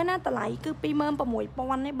full ấy nó từ lại cứ pi mơm bằng mũi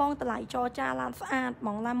pon ấy bong từ lại cho cha làm sạch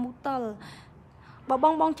mỏng làm muter bà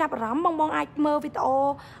bong chắp rắm bong ai mơ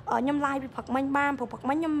video ở nhâm like bị phật manh bam phật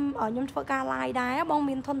manh nhâm ở nhâm phật ca like đá bong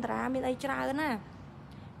miền Tundra miền ai tra nè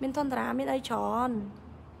miền Tundra miền ai tròn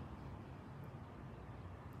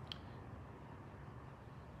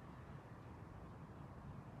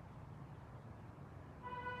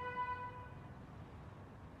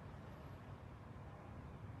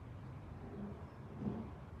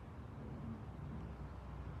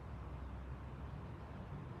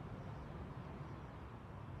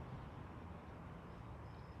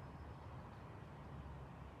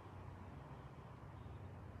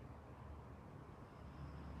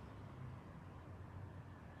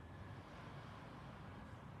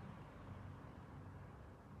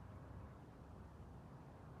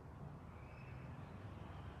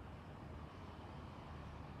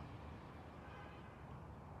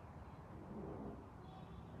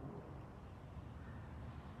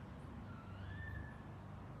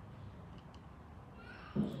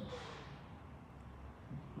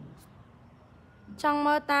trong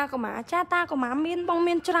mơ ta của má cha ta của má miên bong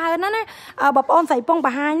miên trai nó nè bập onใส่ bong bà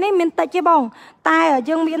hai này miên tay chứ bong tai ở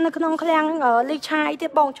dương miên nó không khang ở ly chai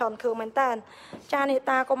tiết bong tròn khử mình tàn cha này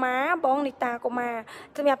ta của má bong này ta của má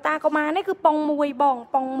từ nhập ta của má này cứ bong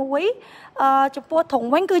muối chụp po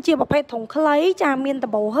thủng bánh cứ chia bập hay thủng lấy cha miên tập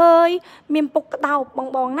bầu hơi miên bục đau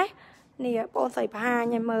bong này nè bong ใส่ bà hai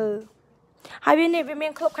nhà mờ hai bên này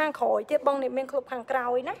miên khớp khang khỏi tiết bong này miên khớp khang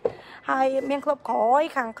cào ấy nè hai miên khớp khỏi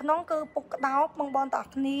khang nóng cứ bục đau bong tạc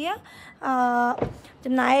nía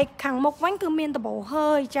chừng này khang một bánh cứ miên tập bầu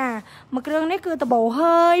hơi cha mà cái này cứ tập bầu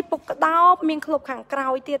hơi bục đau miên khớp khang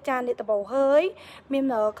cào tiết cha này tập bầu hơi miên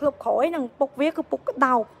ở khớp khỏi nằng bục viết cứ bục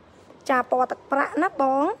đau cha po tạc bạ nát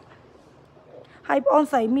bóng hai bong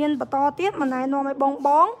ใส่ miên bà to tiết mà này nó mới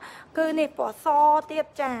bong cứ này bỏ so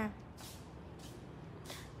tiết cha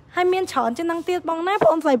hai miên chởn trên năng tiết bong nát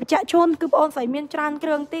bong ใส่ bị chạy chôn cứ bong ใส่ miên tràn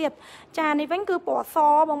krương tiết cha này vẫn cứ bỏ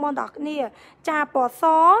so bong đặc nè cha bỏ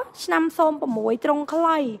so năm xôm bỏ muối trong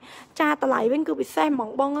khay cha ta lại vẫn cứ bị xem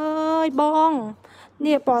bong ơi bong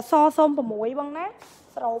nè bỏ so xôm bỏ muối bong nát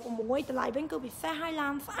rồi bỏ muối ta lại vẫn cứ bị xe hai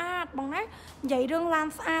lan sát bong nát vậy đương lan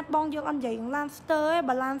sát bong dương ăn vậy lan stir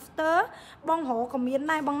bà lan stir bong hổ còn miên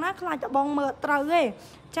này bong nát lại cho bong mờ trời ấy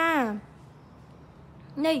cha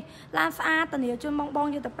นี่ร้านสะอาดตอนนี้จนบอง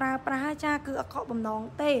อยู่แต่ปลาให้จ้าคือขอบ่มน้อง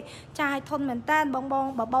เต้ชายทนเหมือนแต้น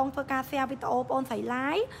บองเฟอร์กาเซียวิตโอปอนใส่ไล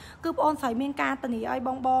ท์คือปอนใส่เมียงกาตอนนี้ไอ้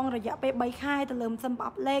บองระยะไปใบค่ายตะเลิมสมบั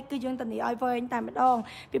ติเลขคือยังตอนนี้ไอ้เวรแต่ไม่ดอง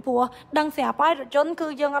พี่ผัวดังเสียไปจนคื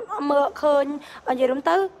อยังเมื่อคืนอย่างรุ่ม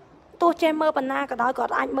ตื้อตัวเจมเมอร์ปันนากระดอยกอ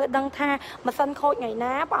ดอันเมื่อดังท่ามาสั้นโคตรไงน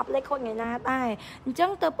ะปรับเลขโคตรไงนะได้จั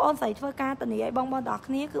งเติบปอนใส่เฟอร์กาตอนนี้ไอ้บองดอก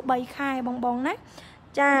นี้คือใบค่ายบองนะ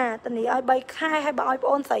cha tần ní ai bay khai hay bảo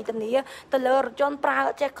ôn sấy tần ní tờ lơ chôn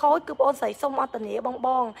pra che khối cứ ôn sấy xông ở tần ní bong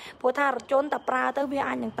bong phù tha chôn tập pra tới với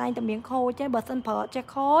anh những tay tầm miếng khôi che bờ sân phở che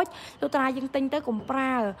khối tôi ta dân tinh tới cùng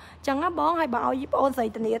pra chẳng á bón hay bảo ôn sấy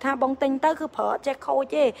tần ní tha bong tinh tới cứ phở che khôi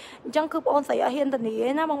che chẳng cứ ôn sấy ở hiên tần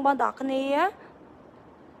ní nó bong bong đỏ cái ní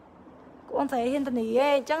ôn sấy hiên tần ní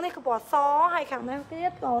chẳng đấy cứ bỏ xó hay khẳng năng cái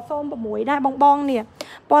bỏ xôm bỏ mũiได้bong bong nè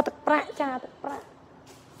bỏ tập pra cha tập pra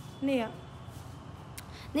nè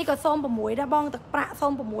นี่ก็ส้มประมวยได้บ้องตักประส้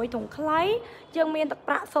มประมวยถุงคล้ายยังเมียนตักป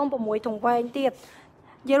ระส้มประมวยถุงแหวนเตียด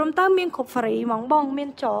เยอรมันเตอร์เมียนขบฟรีมองบ้องเมีย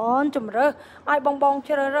นจอนจุ่มเรือไอ้บองบองเช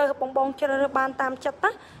ลเรือบองบองเชลเรือบานตามจัดตะ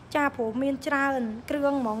จ่าผูเมียนจราเอินเครื่อ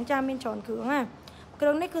งมองจ่าเมียนจอนเครื่องอ่ะเครื่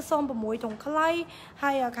องนี้คือส้มประมวยถุงคล้ายใ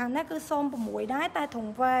ห้อาคารนี้คือส้มประมวยได้แต่ถุง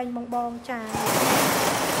แหวนบองบองจ่า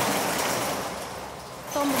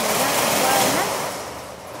ส้มประมวยได้ถุงแหวนนะ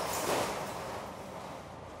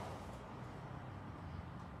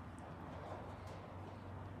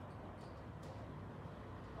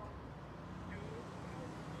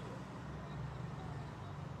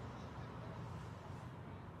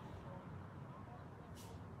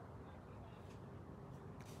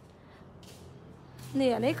เ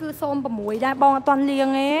นี่ยนี่คือส้มประมวยได้บองตอนเลี้ยง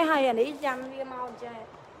ให้อันนี้ยำเลี้ยงเมาใช่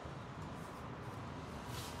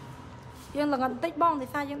ยังหลังกันtích bong thì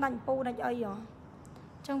saoยังđánh pu đánh ấy rồi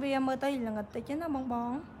trong video mơ tây là ngặt tích chứ nó bong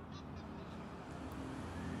bong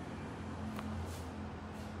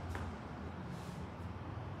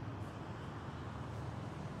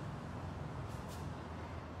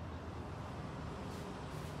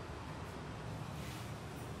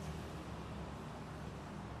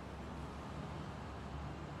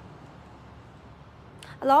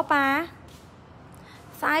alo pa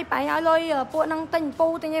sai phải ai lôi bộ năng tình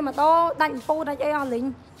pu thì nhưng mà to đánh pu đánh ai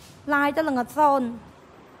lính lai cho là ngật sồn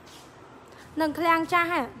nâng khang cha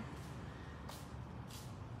hả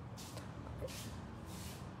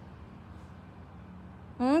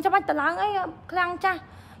cho bách tờ láng ấy khang cha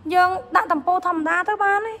dương đã tầm pu thầm đa tới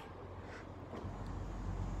ban ấy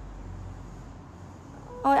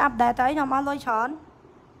ôi ập để tới nhóm ăn lôi chón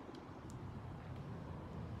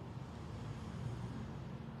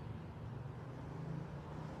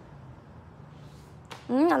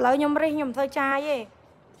lợi nhom ri nhom thôi trai ấy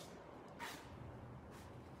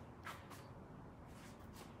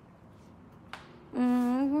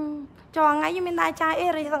cho ngay với mình đại trai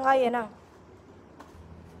ấy ri thằng ấy vậy nè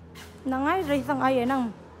nó ngay ri thằng ấy vậy nè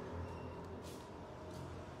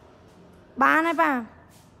ba này ba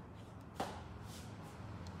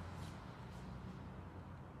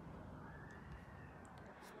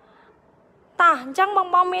chẳng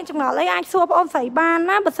bong bong miên chừng nào lấy anh xua ôn sấy ban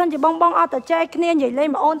á bật sân chỉ bong bong ở tờ chơi kia nhảy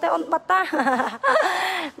lên mà ôn tay ôn bật ta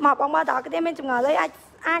mà bong ba đó cái miên chừng nào lấy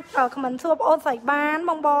anh ở mình xua ôn sấy ban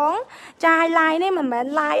bong bong trai lai này mình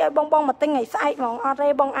lai ở bong bong mà tinh ngày sai mong ở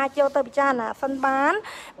đây bong ai chiêu tờ bị cha là sân bán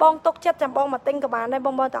bong tốt chất chẳng bong mà tinh các bạn đây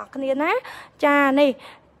bong bong đó kia ná cha này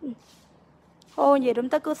ôi vậy đúng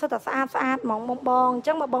ta cứ sao ta xa mong bong bong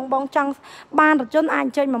chắc mà bong bong trong ban rồi chôn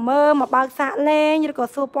anh chơi mà mơ mà bao xạ lên như có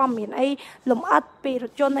xua pom miền ấy lùm ắt bị rồi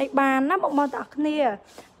chôn ấy ban á bong bong đó kia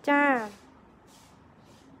cha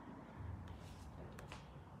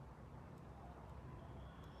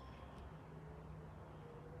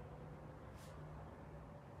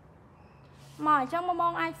mà trong bong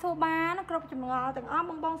bong ai xua ban nó cướp chùm ngò từng ốm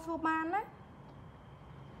bong bong xua ban á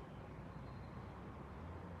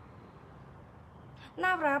น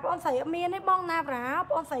าบราปอนใส่เมียนให้บ้องนาบรา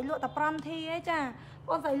ปอนใส่ลวดตะปรันทีจ้าป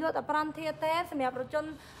อนใส่ลวดตะปรันทีเต้สมัยประจน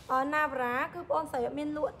นาบราคือปอนใส่เมียน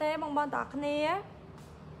ลวดเต้บองบอลตากเนี้ย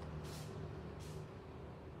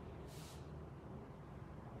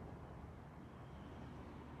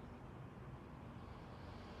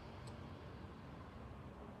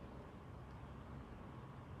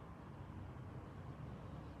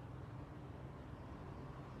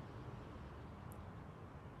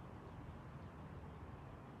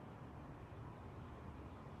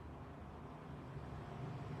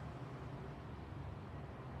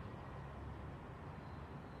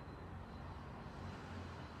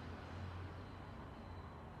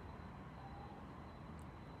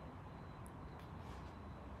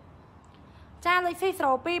cha lấy phi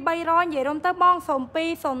sầu pi bay rồi vậy rồi tới bong sồn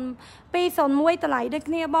pi sồn muối từ lại được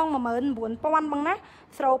nia bong mà mượn buồn pon bằng nát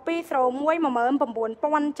sầu pi sầu muối mà mượn bằng buồn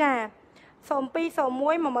pon trà sồn pi sầu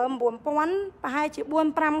muối mà mượn buồn pon và hai chị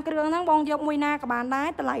buôn pram cái đường nắng bong dọc muối na các bạn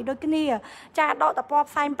đái từ lại được nia cha đọ tập pop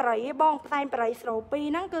sai bưởi bong sai bưởi sầu pi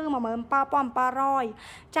nắng cứ mà mượn pa pom pa rồi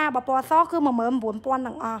cha bà po xó cứ mà mượn buồn pon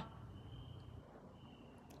đằng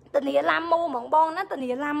tình nghĩa làm mù mỏng bong nó tình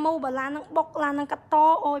nghĩa làm mù bà la nó bọc la nó cắt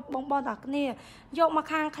to ôi bong bong đặc nè vô mà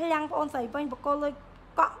khang khang bong sấy bên bọc côเลย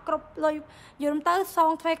កក់គ្រប់លុយយល់ទៅស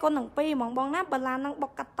ងទ្វេកូនទាំងពីរហ្មងបងណាបើឡាននឹងបុ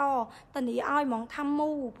កកាត់តតនីឲ្យហ្មងថាមូ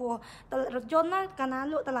ព្រោះរថយន្តណាកាលណា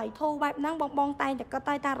លក់តម្លៃធូរបែបហ្នឹងបងតែងតែគាត់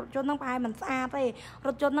តែរថយន្តហ្នឹងប្រហែលមិនស្អាតទេរ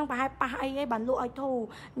ថយន្តហ្នឹងប្រហែលប៉ះអីឯងបានលក់ឲ្យធូរ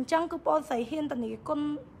អញ្ចឹងគឺបងស្រីហ៊ានតនីគុណ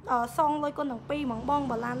សងលុយគុណទាំងពីរហ្មងបង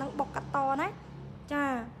បើឡានហ្នឹងបុកកាត់តណាចា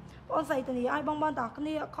បងស្រីតនីឲ្យបងតោះគ្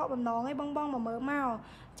នាខកបំណងឯងបងមកមើលមក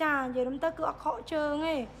ចានិយាយទៅគឺអត់ខកជើង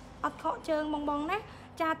ឯងអត់ខកជើងបងណា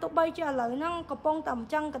ចាទោះបីជាឥឡូវហ្នឹងកំពុងតែអ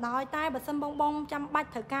ញ្ចឹងក៏ដោយតែបើសិនបងចាំបាច់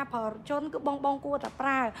ត្រូវការប្រើរថយន្តគឺបងគួរតែប្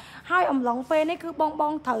រើហើយអំឡុងពេលនេះគឺប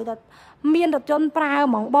ងត្រូវតែមានរថយន្តប្រើ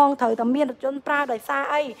ហ្មងបងត្រូវតែមានរថយន្តប្រើដោយសារ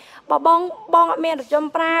អីបើបងអត់មានរថយន្ត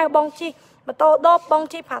ប្រើបងជិះម៉ូតូដប់បង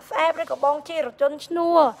ជិះផាសអេបឬក៏បងជិះរថយន្តឈ្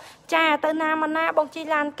នួលចាទៅណាមកណាបងជិះ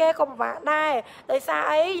ឡានគេក៏ពិបាកដែរដោយសារ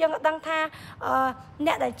អីយើងអត់ដឹងថា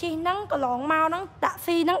អ្នកដែលជិះហ្នឹងកន្លងមកហ្នឹងតាក់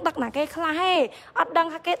ស៊ីហ្នឹងដឹកណាគេខ្លះហេអត់ដឹង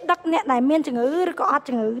ថាគេដឹកអ្នកដែលមានជំងឺឬក៏អត់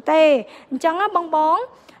ជំងឺទេអញ្ចឹងបង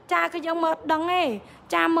ចាគឺយើងមើលដឹងទេ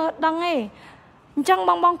ចាមើលដឹងទេអញ្ចឹង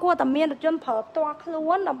បងគួរតែមានរថយន្តប្រើផ្ទាល់ខ្លួ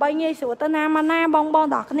នដើម្បីងាយស្រួលទៅណាមកណាបងដ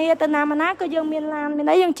ល់គ្នាទៅណាមកណាគឺយើងមានឡានមាន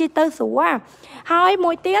អីយើងជិះទៅស្រួលហើយ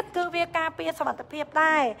មួយទៀតគឺវាការពារសុវត្ថិភាព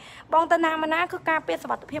ដែរបងទៅណាមកណាគឺការពារសុ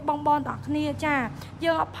វត្ថិភាពបងដល់គ្នាចា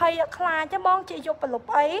យើងអភ័យអត់ខ្លាចទេបងជិះយកប្រលប់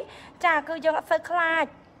អីចាគឺយើងអត់សូវខ្លាច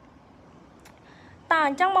តើអ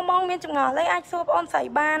ញ្ចឹងបងមានចម្ងល់អីអាចសួរបងស្រី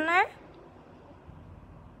បានណា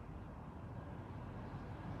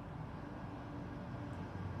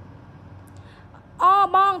អូ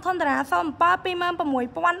បងធនតារា07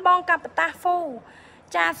 26000បងកាបតាហ្វូ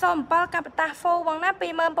ចា07កាបតាហ្វូបងណា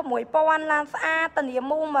26000ឡានស្អាតតានា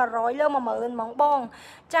មូ100លើ10000ហ្មងបង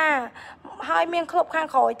ចាហើយមានក្លឹបខាង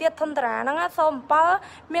ក្រោយទៀតធនតារាហ្នឹង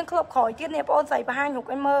07មានក្លឹបក្រោយទៀតនេះបងស្រីបង្ហាញរូប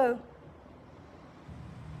ឲ្យមើល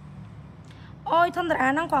អូយធនតារា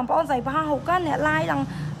ហ្នឹងបងប្អូនស្រីបង្ហាញរូបគាត់អ្នក live ឡើង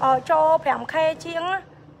ចូល 5K ជាង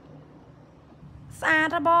ស្អាត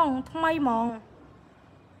ហ៎បងថ្មីហ្មង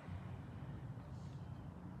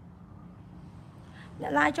អ្ន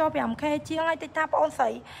កឡាយចូល 5K ជាងហើយតិចថាបងស្រី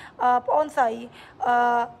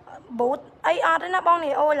ប៊ូតអីអត់ទេណាបង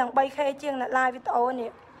នេះអូយឡើង 3K ជាងអ្នកឡាយវីដេអូ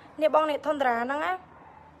នេះបងនេះធនតារាហ្នឹងណា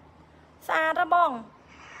ស្អាតហ៎បង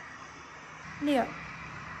នេះ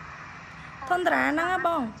ធនតារាហ្នឹងណាប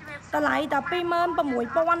ងតម្លៃតែ26000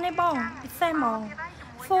ទេបងពិសេសហ្មង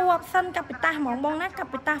full option កាពីតាហ្មងបងណាកា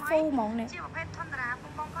ពីតា full ហ្មងនេះជាប្រភេទធនតារា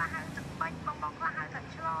បងខ្លះហៅទឹកបាច់បងខ្លះហៅទឹក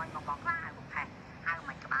ឆ្លញបងខ្លះហៅប្រភេទហៅ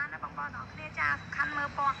មិនក្បាលណាបងដល់គ្នាចាសំខាន់មើល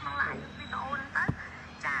ពណ៌ក្នុង live វីដេអូហ្នឹងទៅ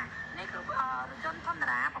ចានេះគឺរថយន្តធនតា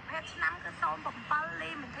រាប្រភេទឆ្នាំគឺ07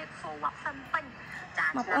 limited full option ពេញចាប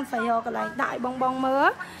ងប្អូនស្រីយកកន្លែងដាក់ឲ្យបងមើល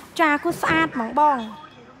ចាគឺស្អាតហ្មងបង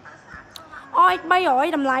អយ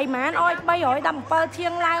300តម្លៃហ្មងអយ317ជា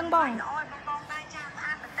ងឡើងបង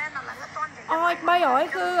អយ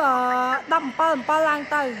300គឺ17ឡើង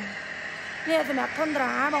ទៅនេះសម្រាប់ធនតា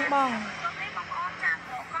រាបង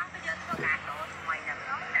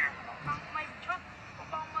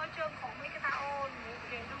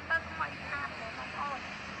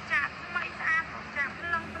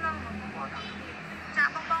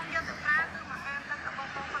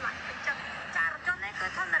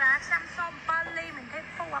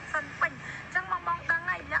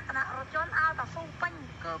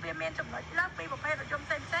វាមានចំណុចលើសពីប្រភេទរថយន្ត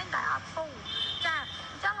ផ្សេងដែលអត់ហ្វូចា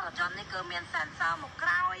អញ្ចឹងរថយន្តនេះគឺមាន sensor មកក្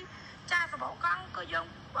រោយចាសបោកង់ក៏យើង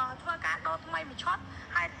ធ្វើការដូរថ្មីមួយឈុត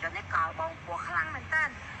ហើយរថយន្តនេះកោបងពោះខ្លាំងមែនតើ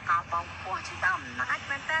កោបងពោះជិះទៅអំណាច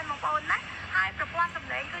មែនតើបងប្អូនណាហើយប្រព័ន្ធសំ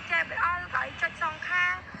ឡេងគឺ JBL ក៏ចុចសងខា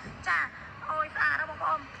ងចាអូយស្អាតបងប្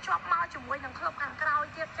អូនភ្ជាប់មកជាមួយនឹងក្លឹបខាងក្រោយ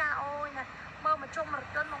ទៀតចាអូយណាមើលមកជុំរថ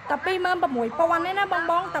យន្តបងតែ26000ទេណា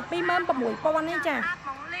បងតែ26000នេះចា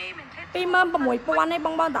26000នេះប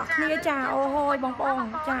ងដល់គ្នាចាអូហូយបងប្អូន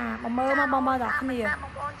ចាមើលមកបងដល់គ្នាប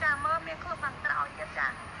ងប្អូនចាមើលមានក្លឹបខាងក្រោយទៀតចា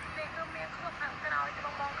នេះគឺមានក្លឹបខាងក្រោយទេប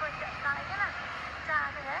ងឃើញចាក់ដៃទេណាចា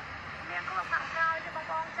ទេមានក្លឹបខាងក្រោយទេ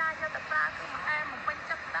បងចាយកទៅប្រើគឺមកអែមពេញ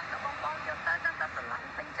ចិត្តដឹងដល់បងយកទៅដឹងតែស្រឡាញ់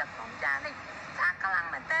ពេញចិត្តបងចានេះស្អាតខ្លាំង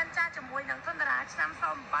មែនតើចាជាមួយនឹងធនតារាឆ្នាំ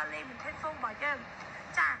07 limited full របស់យើង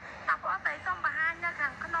ចាតាបងតែសូមបង្ហាញនៅខា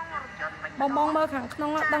ងក្នុងរថយន្តវិញបងមើលខាងក្នុ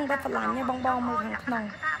ងដឹងតែស្រឡាញ់ទេបងមើលខាងក្នុង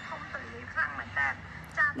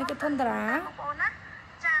នេះគឺធនតារាបងប្អូនណា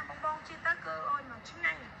ចាបងជិះទៅគឺអូយមកឆ្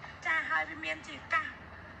ងាញ់ចាហើយវាមានជាកាស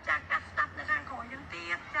ចាកាសស្ដាប់នៅខាងក្រោយយើងទៀ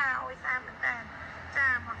តចាអូយស្អាតមែនតើចា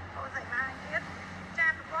បងប្អូនស្រីបានទៀតចា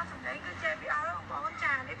ប្រព័ន្ធសំឡេងគឺ JBL បងប្អូន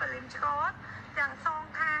ចានេះបលីមឆ្កតទាំងសង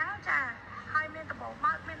ខាងចាហើយមានដប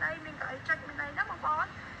បើកមានអីមានកៅអីចុចមានអីណាបងប្អូន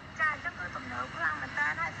ចាអញ្ចឹងគឺទំនើបខ្លាំងមែនតើ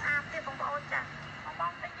ហើយស្អាតទៀតបងប្អូនចាប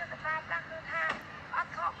ងតែយកទៅប្រើប្រាស់គឺថាអ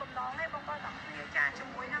ត់ខកបំណងទេបងប្អូនទាំងគ្នាចាជា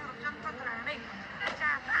មួយនឹងរថយន្តធនតារានេះ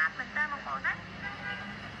ចាស្អាតមែនតើបងប្អូនណា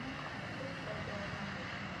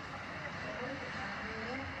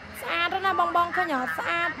bong bong khơi nhỏ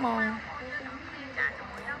sát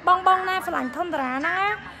mong bong na phải lạnh thôn đá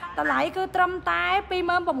ná tao lấy cứ trâm tái pi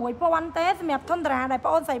mơm vào mũi po ăn té xem thôn đá đại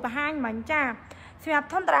poใส่ hai mảnh cha xem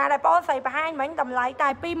thôn đá đại poใส่ hai mảnh tầm lấy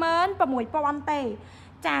tài pi mơm vào mũi po ăn té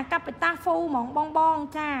cha cặp bị ta phu mong bong bong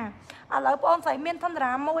cha à lỡ poใส่ miên thôn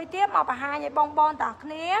đá môi tiếp mà 2 vậy bong bong tạc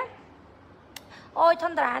né ôi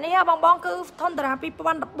thôn đá này bong bong cứ thôn đá pi po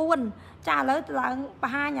ăn đập buồn cha lỡ là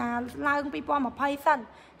 2 nhà lang pi po mà phay sân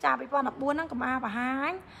cha pi po đập buồn nó cầm a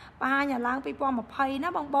 2 nhà lang pi po mà phay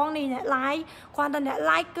nó bong bong này nè like khoan tên nè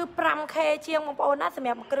like cứ 5k ជាងបងប្អូនណាសម្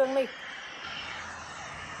រាប់គ្រឿងនេះ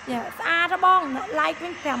យ៉ាស្អាតបងអ្នក like វិ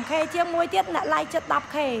ញ 5k ជាងមួយទៀតអ្នក like ចិត្ត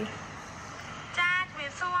 10k ចាជំរា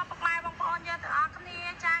បសួរពុកម៉ែបងប្អូនយើងទាំងអស់គ្នា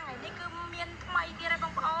ចាថ្ងៃនេះគឺមានថ្មីទៀតហើយប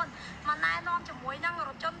ងប្អូនមកណែនាំជាមួយនឹងរ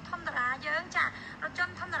ថយន្តធម្មតាយើងចារថយ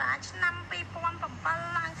ន្តធម្មតាឆ្នាំ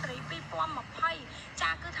 2007 ឡើងសេរី 2020 ចា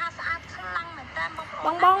គឺថាស្អាតខ្លាំងមែនតើបងប្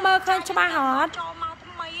អូនបងមើលឃើញច្បាស់អត់ចូលមក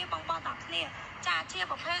ថ្មីបងប្អូនទាំងគ្នាចាជា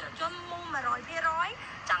ប្រភេទរថយន្តមូ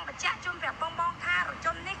 100% ចង់បញ្ជាក់ជូនប្រាប់បងបងថារថយ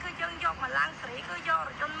ន្តនេះគឺយើងយកមកឡើងសេរីគឺយករ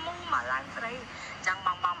ថយន្តមូមកឡើងសេរីចឹងប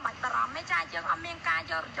ងបងបាច់បារម្ភទេចាយើងអត់មានការ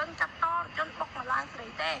យករថយន្តកាត់តរថយន្តបុកមកឡើងសេរី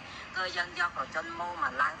ទេគឺយើងយករថយន្តមូម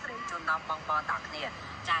កឡើងសេរីជូនដល់បងបងទាំងគ្នា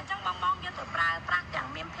ចាអញ្ចឹងបងបងយកទៅប្រើប្រាស់ទាំង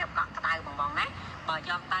មានភាពកក់ក្ដៅបងបងណាបើ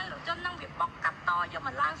យកទៅរថយន្តនឹងវាបុកកាត់តយកម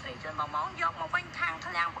កឡើងសេរីជូនបងបងយកមកវិញខាង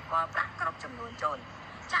ឃ្លាំងបកលប្រាក់គ្រប់ចំនួនជូន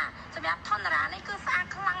ចាសម្រាប់ធនរានេះគឺស្អាត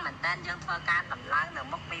ខ្លាំងមែនតើយើងធ្វើការតម្លើងនៅ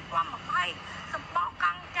មុខ 2020 សម្បកក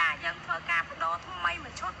ង់ចាយើងធ្វើការបដូរថ្មីមួ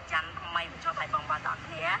យឈុតចាន់ថ្មីមួយឈុតឲ្យបងប្អូនទាំង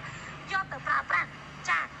គ្នាយកទៅប្រើប្រាស់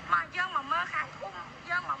ចាមកយើងមកមើលខាងធំ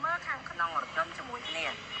យើងមកមើលខាងក្នុងរថយន្តជាមួយគ្នា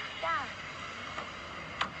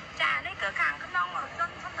ចានេះគឺខាងក្នុងរថយ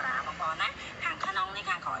ន្តធនរាបងប្អូនណាខាងក្នុងនេះ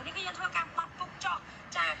ខាងក្រោយនេះគឺយើងធ្វើការបត់ពុកចោះ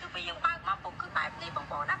ចាគឺពេលយើងបើកមកពុកគឺបែបនេះបង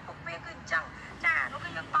ប្អូនណាពុកវាគឺអញ្ចឹងចានោះគឺ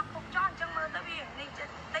យើងបត់ពុកចោះអញ្ចឹងមើលទៅវានេះ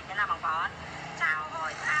តិចណាបងប្អូនចាហើ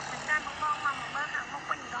យស្អាតមែនតើបងបងមកមើលខាងមុខ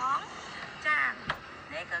វិញម្ដងចា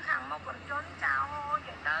នេះគឺខាងមុខរថយន្តចាហើយ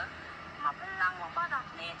និយាយទៅមកផ្លាំងបងប្អូនដល់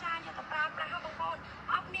គ្នាចាយកទៅប្រើប្រាស់បងប្អូន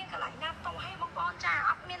អត់មានកន្លែងណាតោះហេបងប្អូនចា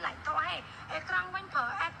អត់មានកន្លែងតោះហេអេក្រង់វិញប្រើ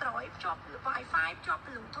Android ភ្ជាប់ Wi-Fi ភ្ជាប់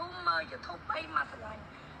Bluetooth មើល YouTube អីមកស្រឡាញ់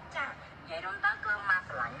ចានិយាយរួមទៅគឺមក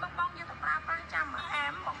ស្រឡាញ់បងបងយកទៅប្រើប្រាស់ចាំមកអែ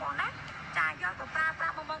មបងប្អូនណាចាយកទៅប្រើប្រា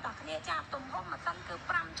ស់បងប្អូនដល់គ្នាចាទំហំម៉ាស៊ីនគឺ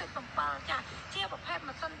 5.7 ចាជាប្រភេទ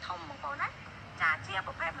ម៉ាស៊ីនធំបងប្អូនណាចាជា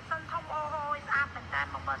ប្រភេទម៉ាស៊ីនធំអូយស្អាតមែនតើ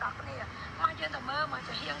បងប្អូនដល់គ្នាមកយើងទៅមើលមក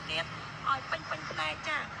ជារៀងទៀតឲ្យពេញផ្នែក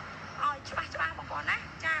ចាឲ្យច្បាស់បងប្អូនណា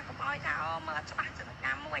ចាកុំឲ្យថាមើលច្បាស់ចំណុច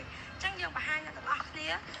ណាមួយអញ្ចឹងយើងបង្ហាញដល់ទាំងអស់គ្នា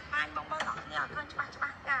បានបងប្អូនដល់គ្នាឲ្យឃើញច្បាស់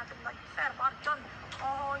ចាចំណុចពិសេសរបស់ជន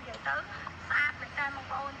អូយនិយាយទៅស្អាតមែនតើបង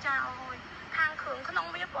ប្អូនចាអូយខាងគ្រឿងក្នុង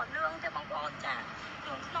វាពណ៌លឿងទេបងប្អូនចាគ្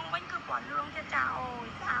រឿងក្នុងវិញគឺពណ៌លឿងទេចាអូយ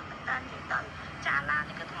ស្អាតមែនតើនិយាយទៅចាឡាន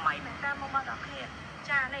នេះគឺថ្មីមែនតើបងប្អូនដល់គ្នា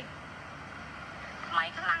ចានេះថ្មី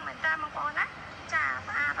ខ្លាំងមែនតើបងប្អូនណាចា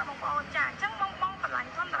ស្អាតបងប្អូនចាអញ្ចឹងបងបងបន្លាញ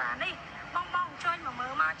ធម្មតានេះបងបងជួយមកមើ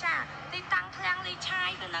លមកចាទីតាំងឃ្លាំងលីឆាយ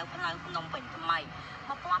ទៅនៅផ្លូវភ្នំពេញថ្មី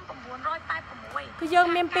 1986គឺយើង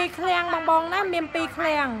មាន2ឃ្លាំងបងបងណាមាន2ឃ្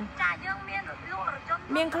លាំងចាយើងមានរថយន្ត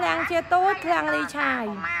មានឃ្លាំងជាតូចឃ្លាំងលីឆាយ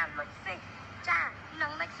ចានឹ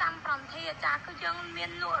ងនិចសាំប្រន្ធាចាគឺយើងមាន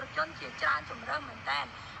លក់រថយន្តជាច្រើនជម្រើសមែនតើ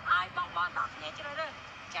ឲ្យបងបងដល់គ្នាជ្រើសរើស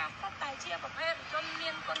ចាសុទ្ធតែជាប្រភេទរថយន្តមា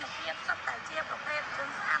នគុណភាពសុទ្ធតែជាប្រភេទរថយ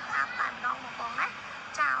ន្តស្អាតតែម្ដងបងបងណា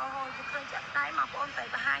ចាអូយគឺឃើញចាក់ដៃមកបងស្រី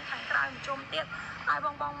បង្ហាញខាងក្រៅមួយជុំទៀតឲ្យប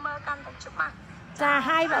ងបងមើលកាន់តែច្បាស់ចា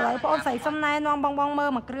ហើយឥឡូវបងស្រីសុំណែនាំបងបងមើល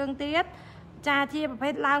មួយគ្រឿងទៀតចាជាប្រភេ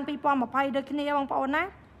ទឡើង 2020 ដូចគ្នាបងប្អូនណា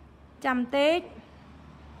ចាំតិច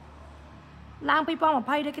ឡើង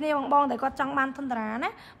 2020 ដូចគ្នាបងបងតែគាត់ចង់បានធនតារាណា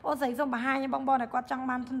បងស្រីសុំបង្ហាញឲ្យបងបងតែគាត់ចង់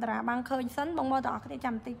បានធនតារាបានឃើញសិនបងបងទាំងអស់គ្នា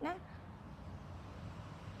ចាំតិចណា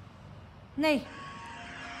នេះ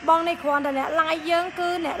បងនេះគ្រាន់តែអ្នក like យើងគឺ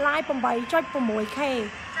អ្នក like 8.6k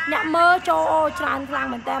អ្នកមើលចូលអូច្រើនខ្លាំង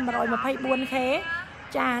មែនតើ 124k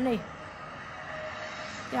ចានេះ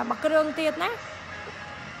យ៉ាមកគ្រឿងទៀតណា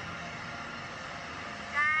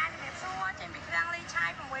ចាជំរាបសួរចេញពីឃ្លាំងលីឆាយ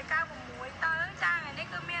 696 ទៅចាថ្ងៃនេះ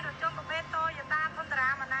គឺមានរថយន្តប្រភេទ Toyota Tundra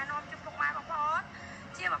មកណែនាំជូនពុកម៉ែបងប្អូន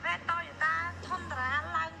ជាប្រភេទ Toyota Tundra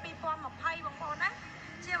ឡើង 2020 បងប្អូនណា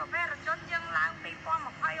ជាប្រភេទរថយន្តយើងឡើង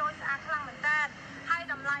 2020 អូយស្អាតខ្លាំងមែនតើហើយ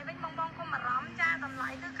តម្លៃវិញបងបងកុំបារម្ភចាតម្លៃ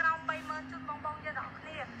គឺក្រោម 30000 ជូនបងបងយើងទាំងគ្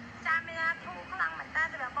នាចាមានថាធូរខ្លាំងមែនតើ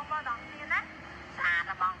សម្រាប់បងបងទាំងគ្នាណាស្អា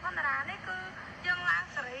តបងធនរានេះគឺយើងឡើង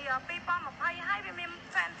សេរី 2020 ហើយ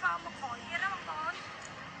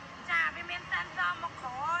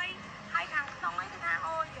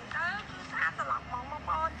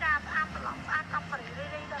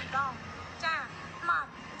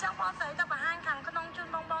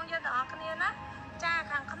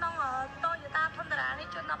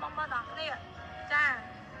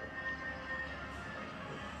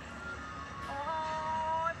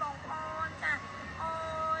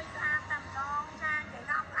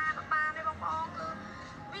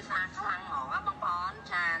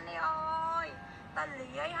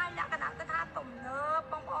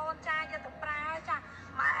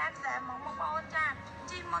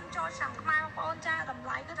món cho chẳng mai bông bông cha tầm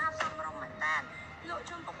lái cứ tháp xong rong mạnh tan lựa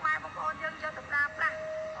chung bông mai bông bông dân cho tập ra ra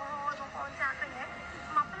ôi bông bông cha cái nhé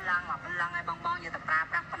mà bên lăng ai bông bông như tập ra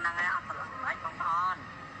ra bên lăng ai ở phần mấy bông bông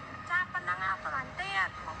cha bên lăng ai ở phần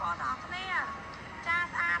tiền bông bông đó nè cha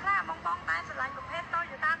xa ra bông bông tay sẽ lại một hết tôi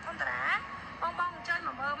giờ ta thôn trả bông bông chơi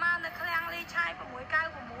mà mờ ma nơi khang ly chai của muối cao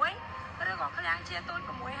của muối rồi gọi khang chia tôi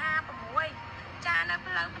của muối ha của muối cha nó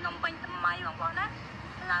bên lăng bên nông bình tầm mấy bông bông đó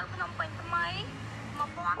lâu bên nông bình tầm mấy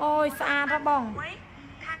ôi xa ra bông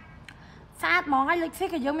xa món hay lịch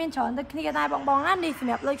xích thì dương miên chọn từ khi tay bong bong á đi xem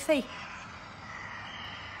đẹp lịch xích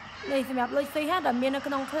đi xem đẹp lịch xích hết ở miền nó cái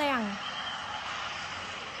nông khang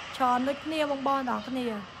chọn lịch nia bong bong đó cái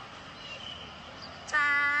nia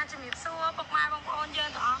chaจะมีซัวปกมาบางคนเยิ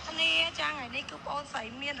นต่อคนนี้จ้างไงนี่คือโอนใส่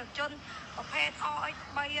เมียนรถจนประเภทอ้อย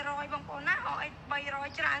ใบรอยบางคนนะอ้อยใบรอย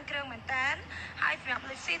จานเครื่องเหมือนกันให้แบบ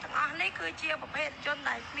ลิซี่ต่างๆนี่คือเชียร์ประเภทจนไ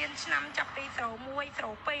ด้เมียนนำจับปีโสมวยโส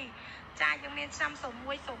ปีจ้ายังเมียนนำสม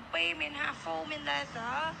วยสมปีเมียนฮาฟูเมียนเลเซอ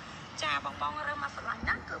ร์จ้าบางเริ่มมาสลาย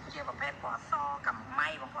นั่นคือเชียร์ประเภทปอซอกับไม้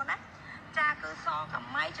บางคนนะจ้าคือซอกับ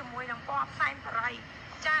ไม้จมวยดังปอไซน์อะไร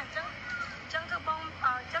จ้าจังคือบอง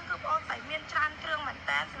ใส่เมียนชานเครื่องเหมือนแ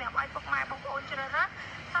ต่สมัยไอ้พวกไม้พวกโอนเจริญรัต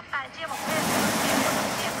ทับแต่เชี่ยบอกเพื่อน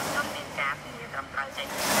เชี่ยจนเมียนกาสีตรำตรใจ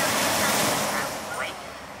เชี่ยมวย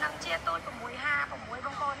นังเชี่ยตัวผมมวยห้าผมมวยบ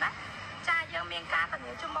างคนนะจ้ายังเมียนกาแต่เ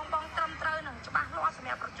นี่ยจุ่มบองตรำเตอหนึ่งจะบ้าล้อส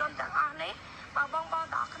มัยประจนจากอ้อนี้บอง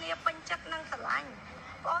ดอกเนี่ยเป็นจักนั่งสลาย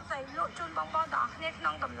บองใส่ลุจุนบองดอกเนี่ยน้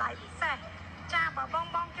องตำไหลพิเศษจ้าบ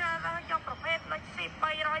องเจริญรัตยกประเภทเลยสิบใบ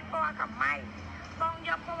ร้อยปอกับไม้บอง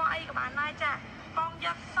ยับพวกไอ้กับมันได้จ้าบอง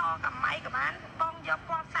ยับซอกับไม้กับมันบองยับพ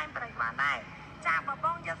วกไซน์ไปกับมันได้จ้าบ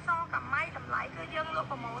องยับซอกับไม้ทำไหลคือยังลูก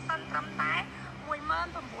ประโมสั้นตรำแต่มวยเมิน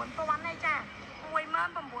ผมบุญตัววันได้จ้ามวยเมิน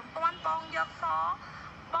ผมบุญตัววันบองยับซอ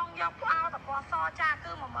บองยับเอาแต่พอซอจ้าคื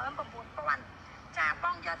อมาเมินผมบุญตัววันจ้าบ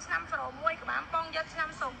องยับนำสโลมวยกับมันบองยับน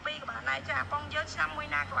ำส่งปีกับมันได้จ้าบองยับนำมวย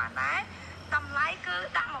นากับมันได้ทำไหลคือ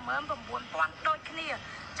ดังมาเมินผมบุญตัววันโดยขี้เนี่ย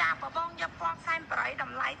จ้าบองยับพวกไซน์ไปท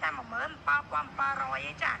ำไหลแต่มาเมินปลาความปลารอย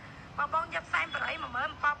จ้าบองยับไซน์ไปมาเมิน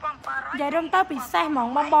ปลาความปลารอยใหญ่เริ่มต้นปีแซ่หมอง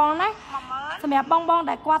บองนะสมัยบองไ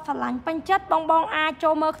ด้กวาดสลังเป็นจัดบองอาโจ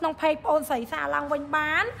เมอร์น้องเพย์โอนใส่ซาลังวันบ้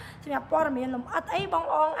านสมัยปอร์เมียนหลุมอัดไอ้บอง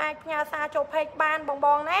อาญาซาโจเพย์บ้านบ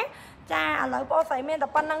องนะจ้าเลยปอใส่เมียนแต่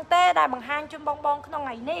ปันนังเต้ได้บางห้างจุนบองน้องไง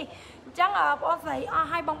นี่จังปอใส่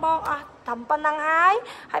ให้บองทำปันนังหาย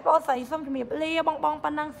ให้ปอใส่ส้มสมัยเลียบองปั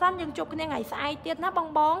นนังสั้นยังจุกเนี่ยไงสายเตี้ยนะบ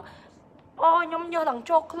องโอ้ยมเยอะหลังโ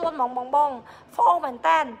จกล้วนบองโฟเหมือนแต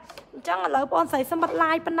นจังเลยปอนใส่สมัดลา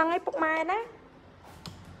ยเป็นนังไอ้ปกไม้นะ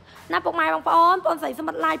น้าปกไม้บางปอนใส่ส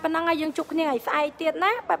มัดลายเป็นนังไอ้ยังจุกเนี่ยไงใส่เตียนน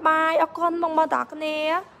ะบายเอาคนบองตากเนี่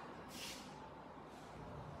ย